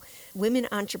how women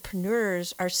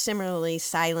entrepreneurs are similarly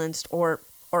silenced or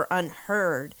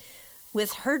unheard,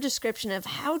 with her description of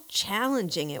how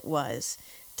challenging it was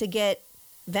to get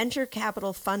venture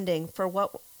capital funding for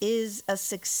what is a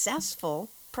successful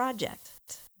project.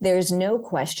 There's no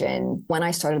question when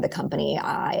I started the company,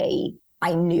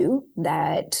 I knew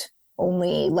that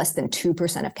only less than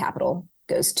 2% of capital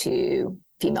goes to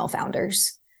female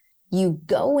founders. You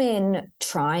go in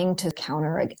trying to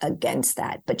counter against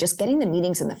that, but just getting the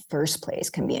meetings in the first place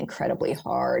can be incredibly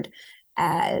hard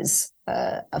as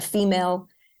a female.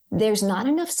 There's not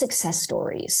enough success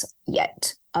stories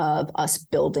yet of us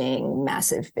building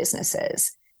massive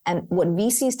businesses. And what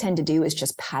VCs tend to do is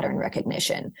just pattern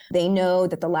recognition. They know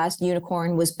that the last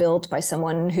unicorn was built by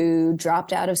someone who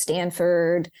dropped out of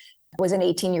Stanford, was an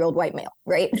 18-year-old white male,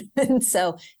 right? And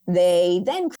so they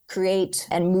then create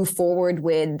and move forward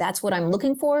with, that's what I'm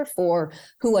looking for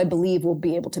who I believe will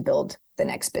be able to build the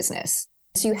next business.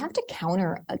 So you have to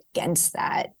counter against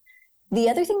that. The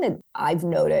other thing that I've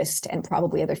noticed, and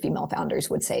probably other female founders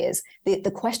would say, is the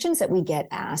questions that we get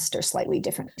asked are slightly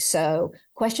different. So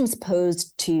questions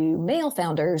posed to male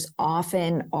founders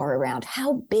often are around,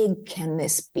 how big can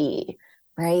this be,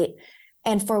 right?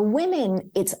 And for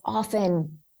women, it's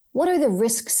often, what are the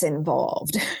risks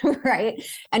involved, right?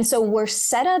 And so we're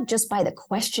set up just by the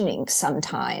questioning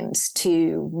sometimes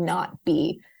to not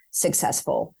be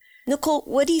successful. Nicole,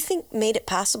 what do you think made it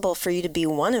possible for you to be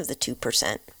one of the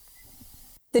 2%?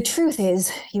 The truth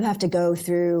is, you have to go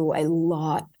through a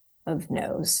lot of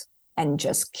no's and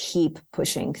just keep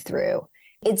pushing through.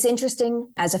 It's interesting.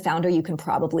 As a founder, you can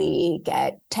probably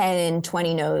get 10,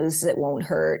 20 no's that won't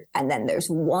hurt. And then there's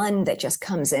one that just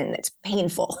comes in that's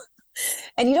painful.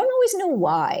 And you don't always know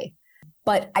why.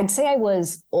 But I'd say I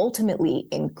was ultimately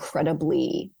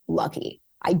incredibly lucky.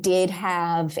 I did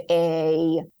have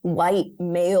a white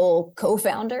male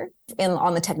co-founder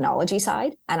on the technology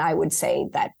side. And I would say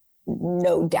that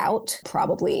no doubt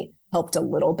probably helped a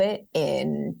little bit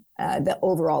in the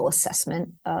overall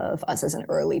assessment of us as an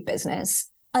early business.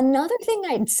 Another thing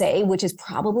I'd say, which is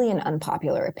probably an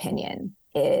unpopular opinion,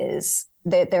 is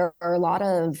that there are a lot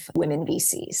of women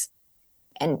VCs.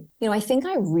 And, I think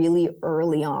I really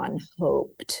early on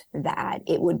hoped that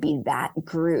it would be that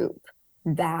group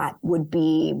that would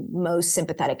be most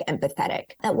sympathetic,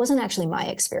 empathetic. That wasn't actually my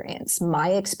experience. My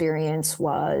experience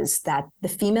was that the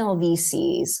female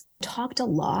VCs talked a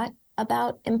lot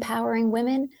about empowering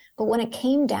women, but when it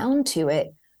came down to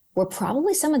it, were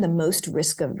probably some of the most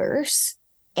risk averse.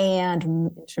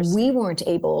 And we weren't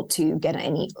able to get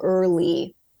any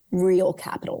early real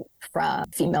capital from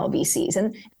female VCs.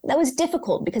 And that was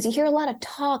difficult because you hear a lot of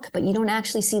talk, but you don't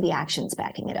actually see the actions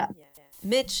backing it up.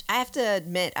 Mitch, I have to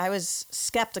admit, I was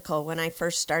skeptical when I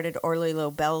first started Orly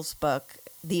Lobel's book,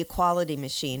 The Equality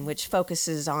Machine, which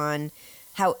focuses on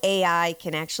how AI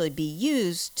can actually be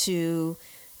used to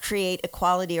create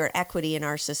equality or equity in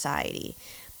our society.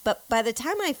 But by the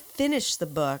time I finished the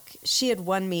book, she had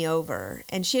won me over.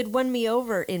 And she had won me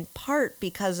over in part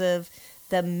because of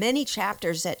the many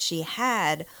chapters that she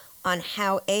had on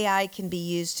how AI can be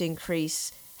used to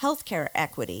increase healthcare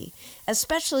equity,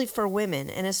 especially for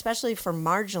women and especially for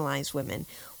marginalized women.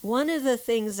 One of the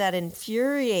things that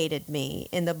infuriated me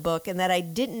in the book and that I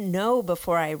didn't know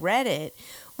before I read it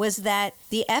was that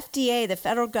the FDA, the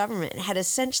federal government, had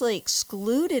essentially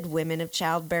excluded women of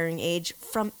childbearing age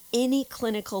from any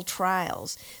clinical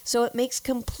trials. So it makes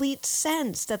complete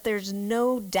sense that there's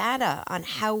no data on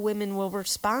how women will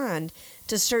respond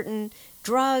to certain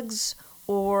drugs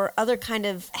or other kind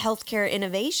of healthcare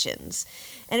innovations.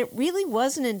 And it really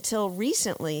wasn't until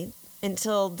recently,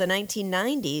 until the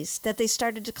 1990s, that they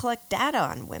started to collect data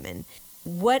on women.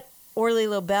 What Orly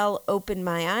Lobel opened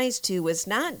my eyes to was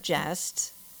not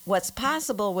just what's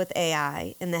possible with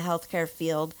AI in the healthcare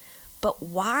field, but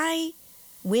why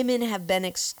women have been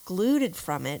excluded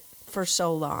from it for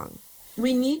so long.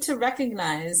 We need to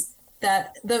recognize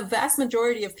that the vast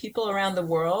majority of people around the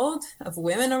world, of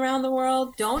women around the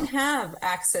world, don't have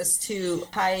access to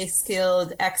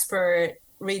high-skilled, expert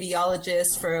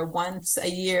radiologists for a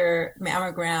once-a-year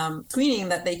mammogram screening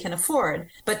that they can afford.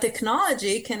 But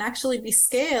technology can actually be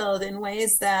scaled in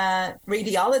ways that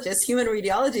radiologists, human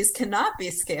radiologists, cannot be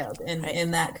scaled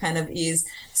in that kind of ease.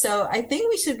 So I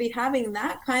think we should be having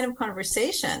that kind of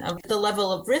conversation of the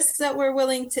level of risks that we're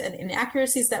willing to, and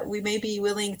inaccuracies that we may be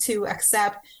willing to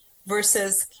accept,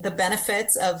 versus the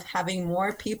benefits of having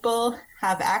more people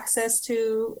have access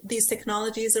to these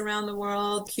technologies around the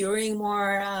world, curing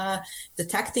more,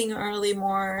 detecting early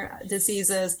more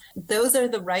diseases. Those are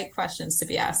the right questions to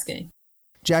be asking.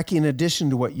 Jackie, in addition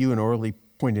to what you and Orly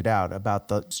pointed out about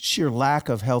the sheer lack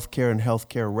of healthcare and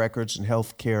healthcare records and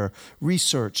healthcare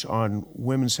research on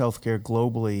women's healthcare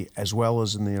globally, as well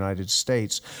as in the United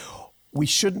States, we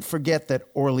shouldn't forget that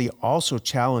Orly also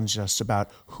challenged us about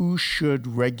who should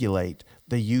regulate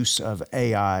the use of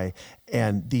AI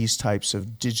and these types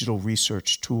of digital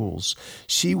research tools.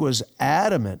 She was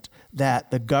adamant that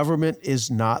the government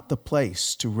is not the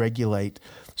place to regulate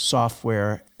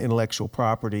software, intellectual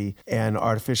property, and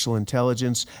artificial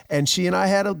intelligence. And she and I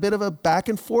had a bit of a back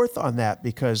and forth on that,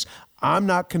 because I'm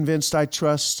not convinced I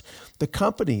trust the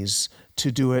companies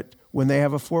to do it when they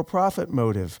have a for-profit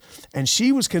motive. And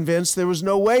she was convinced there was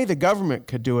no way the government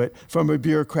could do it from a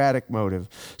bureaucratic motive.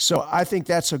 So I think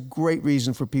that's a great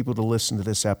reason for people to listen to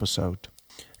this episode.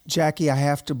 Jackie, I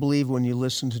have to believe when you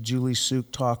listen to Julie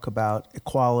Suk talk about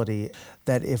equality,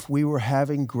 that if we were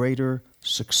having greater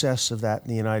success of that in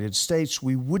the United States,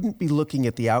 we wouldn't be looking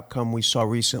at the outcome we saw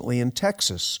recently in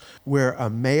Texas, where a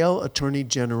male attorney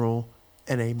general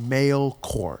and a male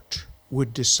court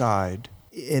would decide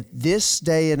at this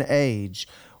day and age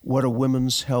what a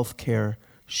women's health care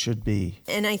should be.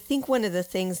 And I think one of the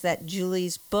things that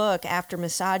Julie's book, After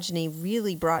Misogyny,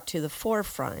 really brought to the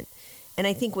forefront, and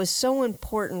I think was so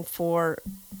important for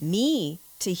me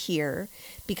to hear,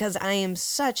 because I am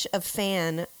such a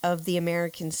fan of the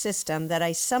American system that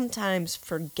I sometimes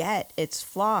forget its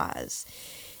flaws,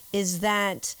 is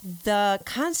that the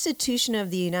Constitution of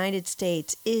the United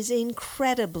States is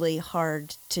incredibly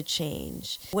hard to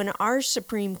change. When our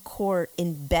Supreme Court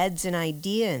embeds an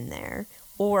idea in there,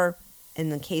 or in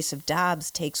the case of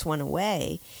Dobbs, takes one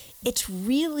away, it's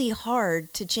really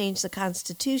hard to change the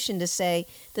Constitution to say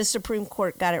the Supreme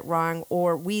Court got it wrong,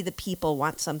 or we the people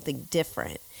want something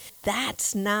different.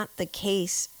 That's not the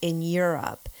case in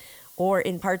Europe or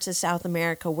in parts of South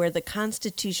America, where the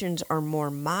constitutions are more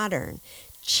modern.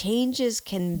 Changes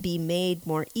can be made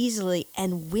more easily,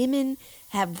 and women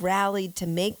have rallied to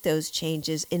make those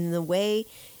changes in the way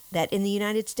that in the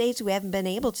United States we haven't been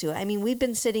able to. I mean, we've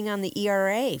been sitting on the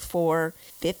ERA for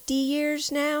 50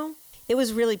 years now. It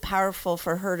was really powerful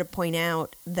for her to point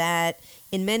out that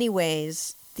in many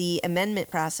ways, the amendment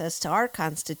process to our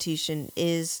Constitution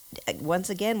is,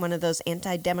 once again, one of those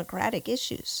anti-democratic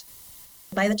issues.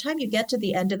 By the time you get to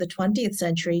the end of the 20th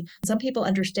century, some people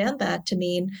understand that to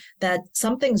mean that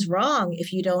something's wrong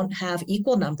if you don't have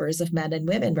equal numbers of men and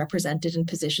women represented in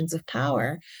positions of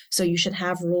power. So you should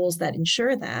have rules that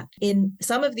ensure that. In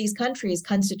some of these countries,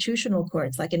 constitutional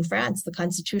courts, like in France, the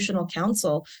Constitutional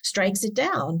Council strikes it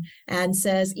down and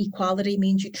says equality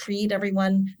means you treat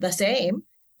everyone the same.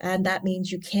 And that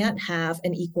means you can't have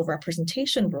an equal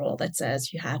representation rule that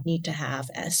says you need to have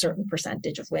a certain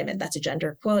percentage of women. That's a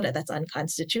gender quota. That's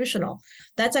unconstitutional.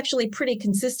 That's actually pretty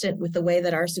consistent with the way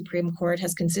that our Supreme Court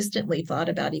has consistently thought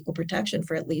about equal protection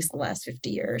for at least the last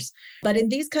 50 years. But in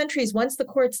these countries, once the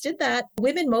courts did that,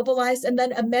 women mobilized and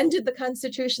then amended the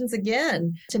constitutions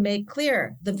again to make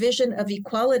clear the vision of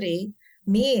equality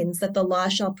means that the law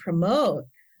shall promote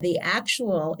the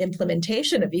actual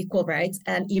implementation of equal rights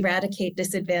and eradicate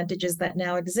disadvantages that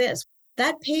now exist.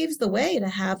 That paves the way to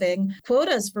having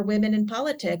quotas for women in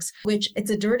politics, which it's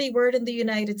a dirty word in the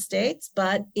United States,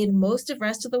 but in most of the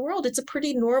rest of the world, it's a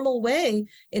pretty normal way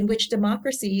in which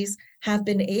democracies have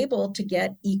been able to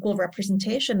get equal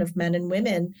representation of men and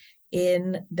women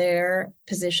in their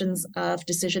positions of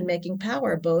decision-making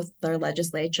power, both their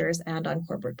legislatures and on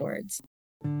corporate boards.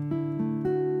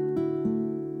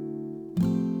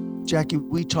 Jackie,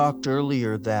 we talked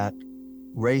earlier that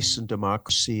race and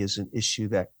democracy is an issue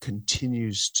that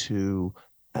continues to,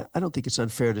 I don't think it's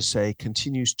unfair to say,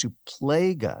 continues to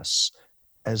plague us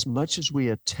as much as we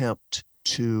attempt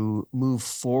to move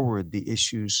forward the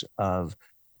issues of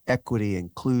equity,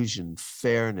 inclusion,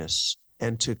 fairness,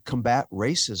 and to combat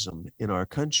racism in our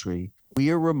country.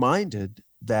 We are reminded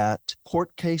that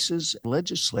court cases,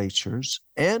 legislatures,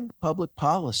 and public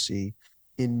policy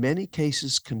in many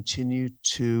cases continue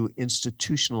to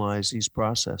institutionalize these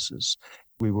processes.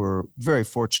 We were very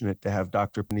fortunate to have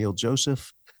Dr. Peniel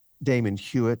Joseph, Damon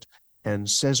Hewitt, and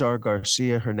Cesar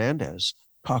Garcia Hernandez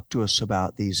talk to us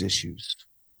about these issues.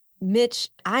 Mitch,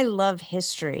 I love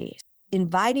history.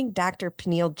 Inviting Dr.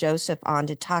 Peniel Joseph on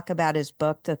to talk about his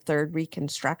book, The Third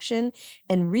Reconstruction,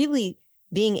 and really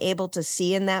being able to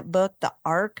see in that book the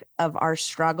arc of our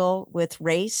struggle with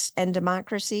race and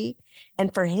democracy,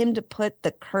 and for him to put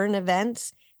the current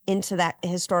events into that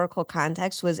historical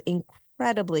context was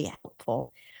incredibly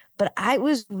helpful. But I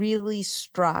was really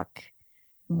struck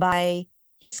by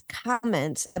his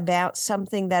comments about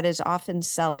something that is often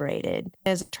celebrated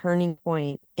as a turning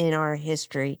point in our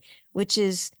history, which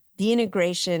is the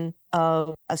integration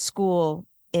of a school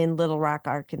in Little Rock,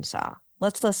 Arkansas.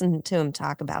 Let's listen to him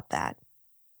talk about that.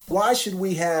 Why should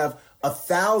we have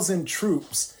 1,000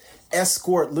 troops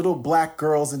escort little black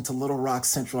girls into Little Rock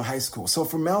Central High School? So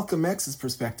from Malcolm X's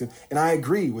perspective, and I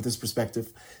agree with his perspective,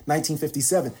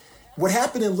 1957, what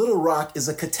happened in Little Rock is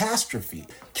a catastrophe.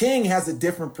 King has a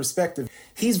different perspective.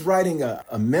 He's writing a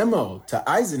memo to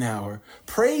Eisenhower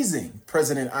praising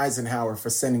President Eisenhower for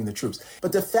sending the troops.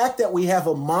 But the fact that we have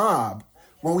a mob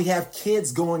when we have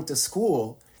kids going to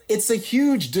school, it's a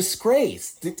huge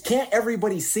disgrace. Can't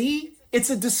everybody see? It's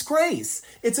a disgrace.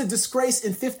 It's a disgrace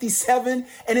in 57,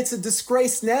 and it's a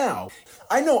disgrace now.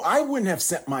 I know I wouldn't have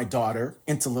sent my daughter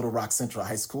into Little Rock Central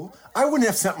High School. I wouldn't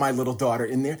have sent my little daughter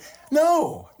in there.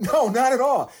 No, not at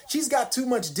all. She's got too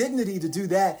much dignity to do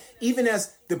that, even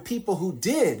as the people who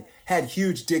did had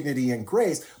huge dignity and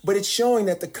grace. But it's showing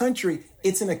that the country,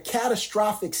 it's in a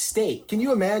catastrophic state. Can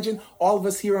you imagine all of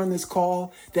us here on this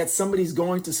call that somebody's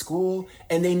going to school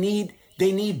and they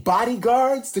need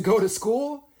bodyguards to go to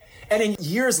school? And then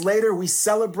years later, we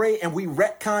celebrate and we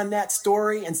retcon that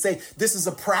story and say, this is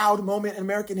a proud moment in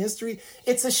American history.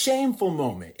 It's a shameful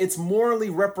moment. It's morally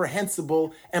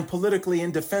reprehensible and politically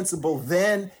indefensible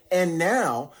then and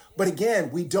now. But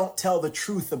again, we don't tell the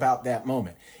truth about that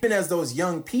moment. Even as those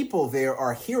young people there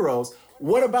are heroes,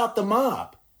 what about the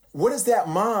mob? What does that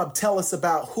mob tell us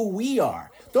about who we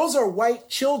are? Those are white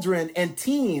children and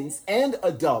teens and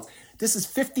adults. This is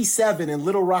 57 in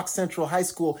Little Rock Central High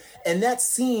School, and that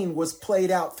scene was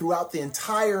played out throughout the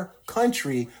entire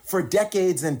country for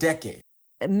decades and decades.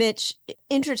 Mitch,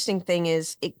 interesting thing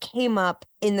is it came up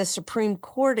in the Supreme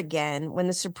Court again when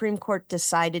the Supreme Court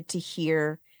decided to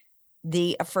hear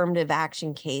the affirmative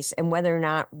action case and whether or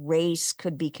not race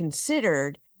could be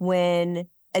considered when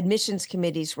admissions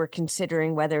committees were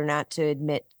considering whether or not to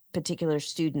admit particular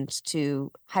students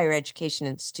to higher education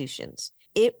institutions.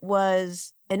 It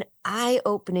was an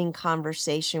eye-opening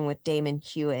conversation with Damon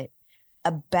Hewitt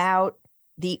about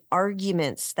the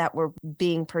arguments that were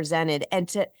being presented and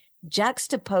to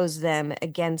juxtapose them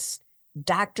against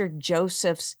Dr.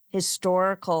 Joseph's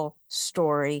historical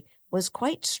story was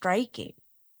quite striking.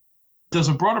 There's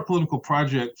a broader political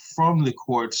project from the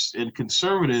courts and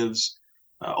conservatives,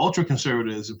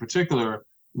 ultra-conservatives in particular,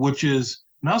 which is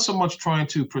not so much trying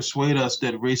to persuade us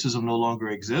that racism no longer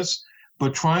exists,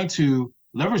 but trying to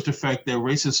leverage the fact that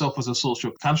race itself is a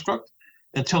social construct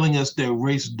and telling us that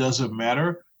race doesn't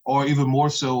matter, or even more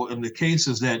so in the case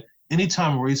is that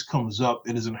anytime race comes up,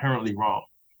 it is inherently wrong.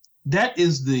 That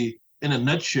is in a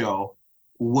nutshell,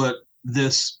 what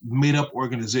this made-up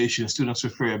organization, Students for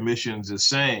Fair Admissions, is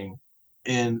saying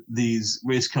in these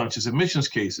race-conscious admissions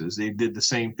cases. They did the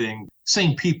same thing,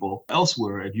 same people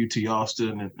elsewhere at UT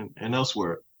Austin and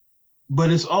elsewhere.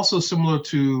 But it's also similar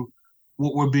to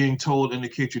what we're being told in the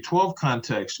K-12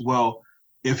 context. Well,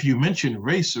 if you mention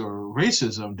race or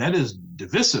racism, that is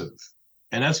divisive,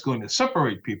 and that's going to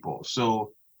separate people.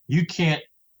 So you can't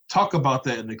talk about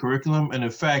that in the curriculum, and in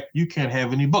fact, you can't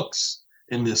have any books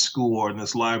in this school or in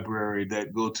this library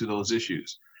that go to those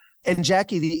issues. And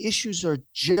Jackie, the issues are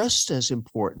just as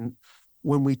important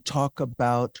when we talk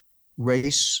about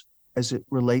race as it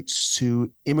relates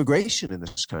to immigration in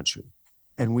this country.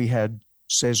 And we had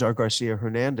Cesar Garcia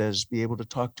Hernandez be able to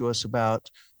talk to us about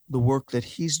the work that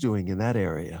he's doing in that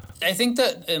area. I think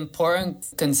the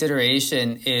important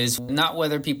consideration is not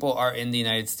whether people are in the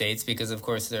United States, because of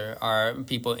course there are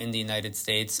people in the United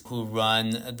States who run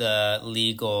the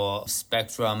legal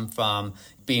spectrum from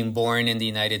being born in the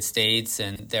United States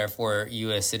and therefore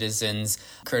U.S. citizens,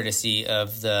 courtesy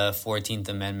of the 14th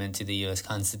Amendment to the U.S.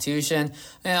 Constitution,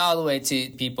 and all the way to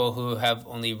people who have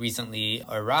only recently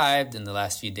arrived in the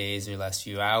last few days or last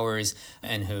few hours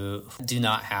and who do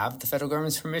not have the federal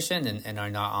government's permission and are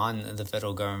not on the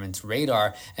federal government's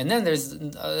radar. And then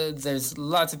there's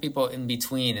lots of people in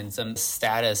between in some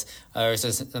status or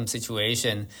some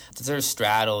situation that sort of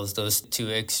straddles those two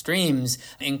extremes,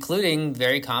 including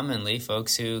very commonly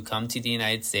folks to come to the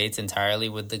United States entirely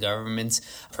with the government's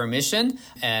permission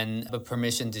and a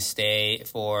permission to stay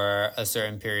for a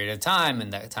certain period of time,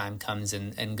 and that time comes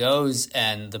and goes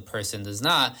and the person does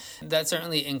not. That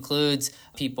certainly includes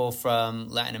people from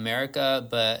Latin America,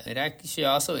 but it actually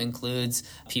also includes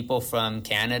people from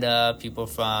Canada, people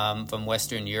from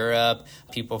Western Europe,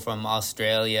 people from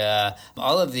Australia.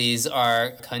 All of these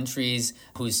are countries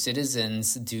whose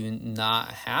citizens do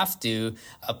not have to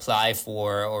apply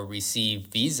for or receive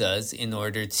visas in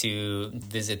order to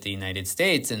visit the United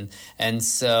States. And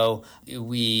so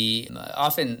we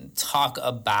often talk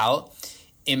about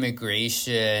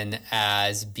immigration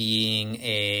as being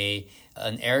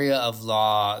an area of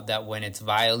law that when it's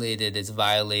violated, it's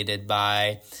violated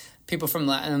by people from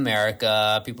Latin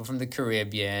America, people from the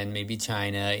Caribbean, maybe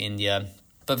China, India.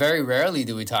 But very rarely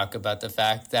do we talk about the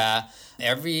fact that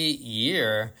every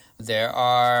year there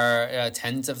are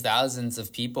tens of thousands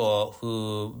of people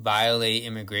who violate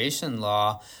immigration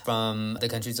law from the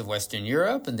countries of Western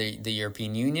Europe and the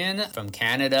European Union, from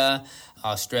Canada,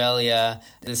 Australia.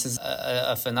 This is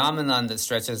a phenomenon that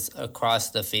stretches across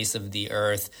the face of the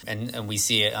earth, and we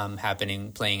see it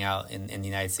playing out in the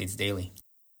United States daily.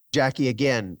 Jackie,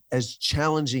 again, as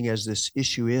challenging as this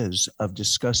issue is of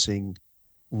discussing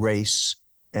race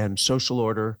and social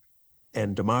order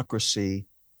and democracy,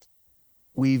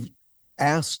 we've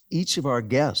asked each of our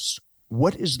guests,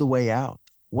 what is the way out?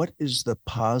 What is the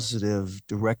positive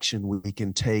direction we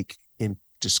can take in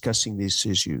discussing these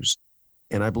issues?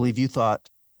 And I believe you thought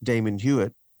Damon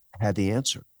Hewitt had the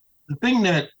answer. The thing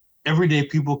that everyday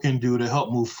people can do to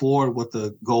help move forward with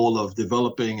the goal of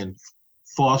developing and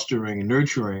fostering and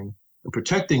nurturing and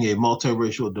protecting a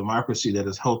multiracial democracy that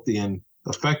is healthy and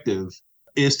effective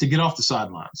is to get off the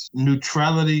sidelines.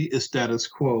 Neutrality is status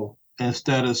quo, and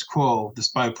status quo,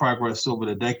 despite progress over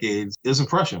the decades, is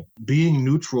oppression. Being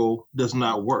neutral does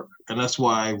not work, and that's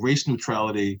why race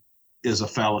neutrality is a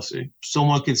fallacy.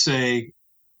 Someone could say,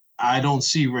 I don't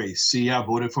see race. See, I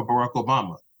voted for Barack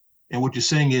Obama. And what you're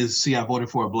saying is, see, I voted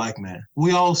for a black man.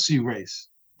 We all see race.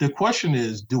 The question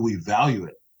is, do we value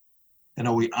it? And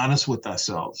are we honest with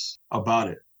ourselves about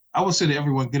it? I would say to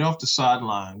everyone, get off the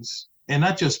sidelines and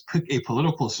not just pick a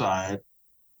political side,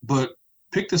 but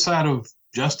pick the side of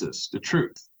justice, the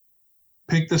truth.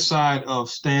 Pick the side of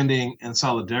standing in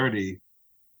solidarity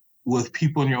with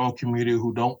people in your own community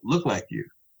who don't look like you.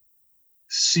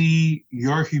 See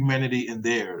your humanity in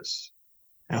theirs,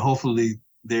 and hopefully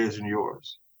theirs in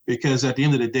yours. Because at the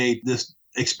end of the day, this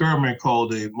experiment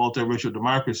called a multiracial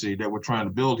democracy that we're trying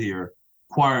to build here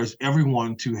requires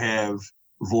everyone to have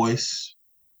voice,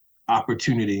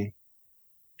 opportunity,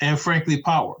 and frankly,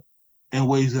 power in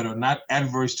ways that are not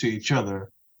adverse to each other,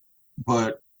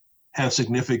 but have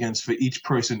significance for each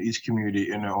person, each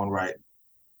community in their own right.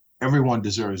 Everyone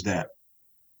deserves that.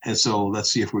 And so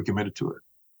let's see if we're committed to it.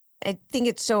 I think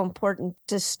it's so important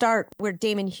to start where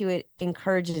Damon Hewitt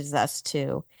encourages us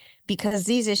to, because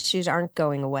these issues aren't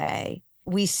going away.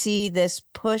 We see this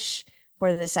push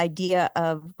for this idea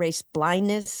of race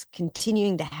blindness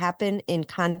continuing to happen in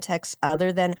contexts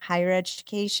other than higher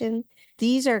education.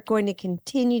 These are going to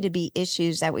continue to be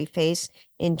issues that we face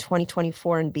in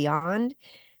 2024 and beyond.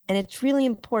 And it's really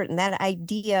important, that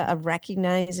idea of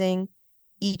recognizing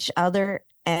each other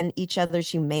and each other's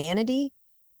humanity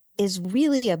is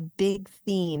really a big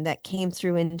theme that came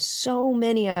through in so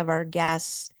many of our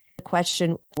guests. The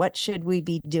question, what should we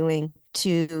be doing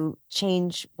to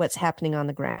change what's happening on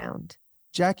the ground?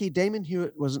 Jackie, Damon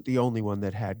Hewitt wasn't the only one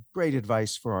that had great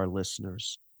advice for our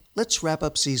listeners. Let's wrap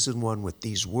up season 1 with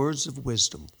these words of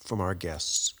wisdom from our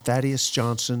guests: Thaddeus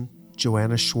Johnson,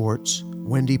 Joanna Schwartz,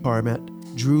 Wendy Parmet,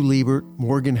 Drew Liebert,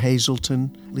 Morgan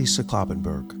Hazelton, Lisa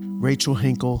Kloppenberg, Rachel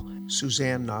Hinkle,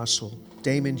 Suzanne Nossel,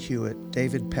 Damon Hewitt,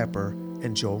 David Pepper,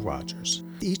 and Joel Rogers,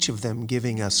 each of them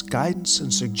giving us guidance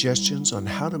and suggestions on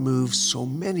how to move so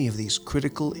many of these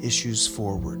critical issues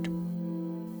forward.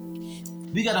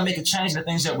 We got to make a change in the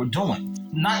things that we're doing.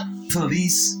 Not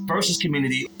police versus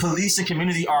community. Police and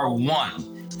community are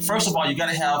one. First of all, you got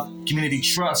to have community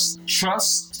trust.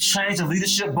 Trust, change of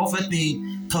leadership, both at the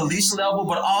police level,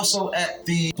 but also at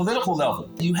the political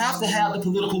level. You have to have the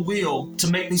political will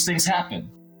to make these things happen.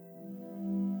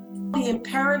 The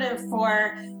imperative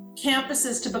for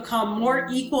campuses to become more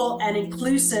equal and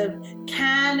inclusive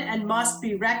can and must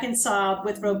be reconciled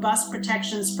with robust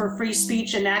protections for free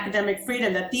speech and academic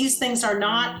freedom, that these things are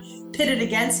not pitted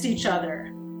against each other.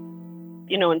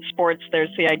 You know, in sports, there's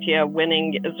the idea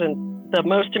winning isn't the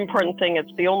most important thing,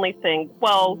 it's the only thing.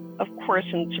 Well, of course,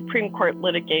 in Supreme Court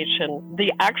litigation,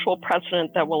 the actual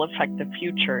precedent that will affect the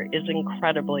future is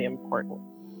incredibly important.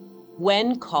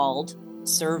 When called,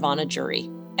 serve on a jury.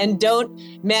 And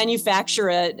don't manufacture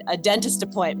a dentist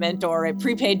appointment or a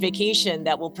prepaid vacation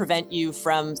that will prevent you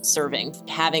from serving.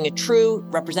 Having a true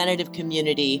representative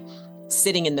community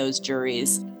sitting in those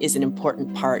juries is an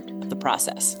important part of the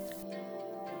process.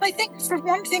 I think for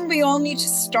one thing, we all need to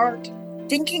start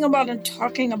thinking about and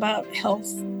talking about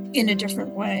health in a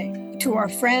different way. To our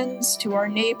friends, to our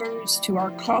neighbors, to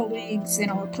our colleagues in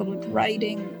our public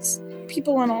writings.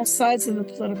 People on all sides of the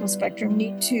political spectrum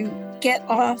need to get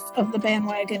off of the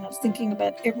bandwagon of thinking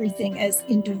about everything as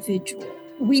individual.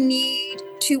 We need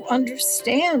to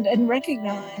understand and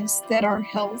recognize that our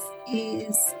health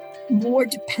is more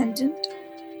dependent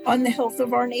on the health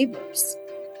of our neighbors.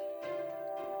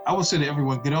 I would say to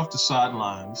everyone, get off the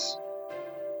sidelines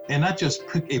and not just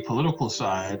pick a political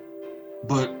side,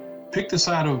 but pick the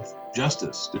side of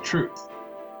justice, the truth.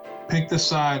 Pick the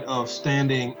side of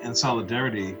standing in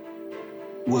solidarity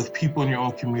with people in your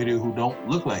own community who don't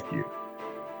look like you.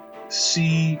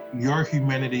 See your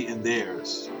humanity in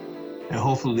theirs, and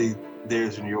hopefully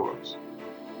theirs in yours.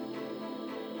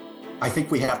 I think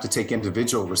we have to take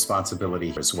individual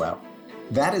responsibility as well.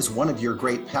 That is one of your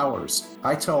great powers.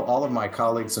 I tell all of my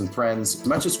colleagues and friends, as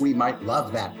much as we might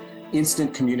love that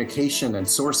instant communication and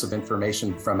source of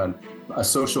information from a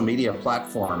social media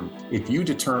platform, if you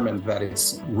determine that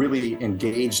it's really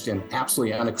engaged in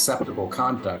absolutely unacceptable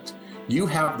conduct, you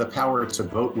have the power to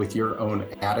vote with your own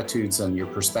attitudes and your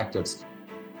perspectives.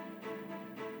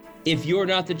 If you're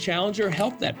not the challenger,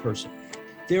 help that person.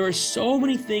 There are so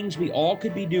many things we all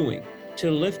could be doing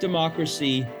to lift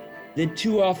democracy that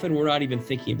too often we're not even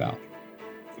thinking about.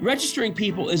 Registering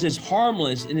people is as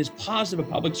harmless and as positive a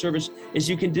public service as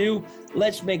you can do.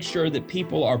 Let's make sure that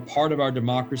people are part of our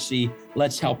democracy.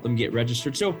 Let's help them get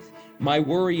registered. So my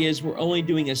worry is we're only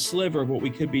doing a sliver of what we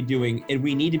could be doing, and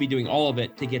we need to be doing all of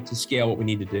it to get to scale what we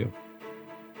need to do.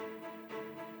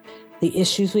 The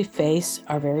issues we face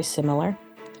are very similar.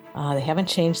 They haven't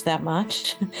changed that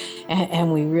much,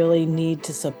 and we really need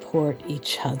to support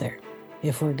each other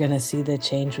if we're going to see the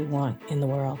change we want in the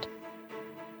world.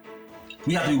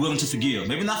 We have to be willing to forgive.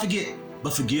 Maybe not forget,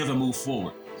 but forgive and move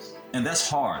forward. And that's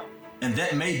hard. And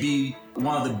that may be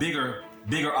one of the bigger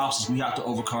obstacles we have to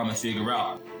overcome and figure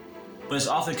out. But it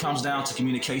often comes down to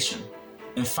communication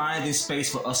and finding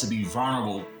space for us to be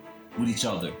vulnerable with each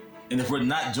other. And if we're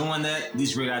not doing that,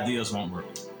 these great ideas won't work.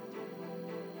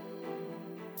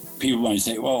 People might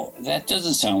say, well, that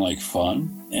doesn't sound like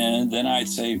fun. And then I'd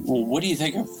say, well, what do you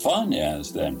think of fun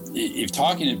as then? If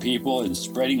talking to people and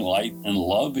spreading light and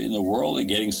love in the world and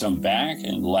getting some back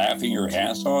and laughing your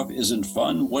ass off isn't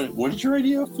fun, what is your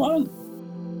idea of fun?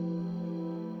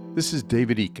 This is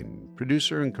David Eakin,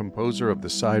 producer and composer of the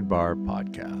SideBar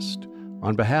podcast.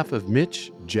 On behalf of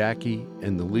Mitch, Jackie,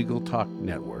 and the Legal Talk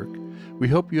Network, we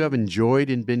hope you have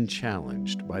enjoyed and been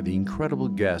challenged by the incredible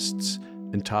guests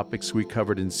and topics we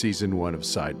covered in Season 1 of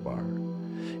SideBar.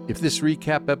 If this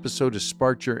recap episode has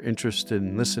sparked your interest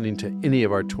in listening to any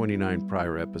of our 29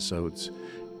 prior episodes,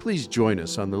 please join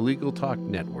us on the Legal Talk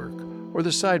Network or the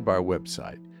SideBar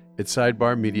website at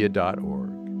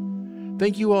sidebarmedia.org.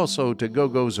 Thank you also to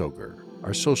Gogo Zoger,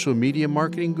 our social media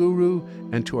marketing guru,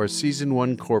 and to our Season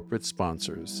 1 corporate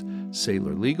sponsors,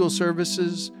 Sailor Legal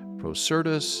Services,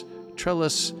 Procertus,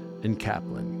 Trellis, and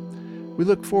Kaplan. We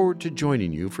look forward to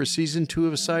joining you for Season 2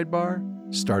 of SideBar,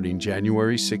 starting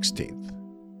January 16th.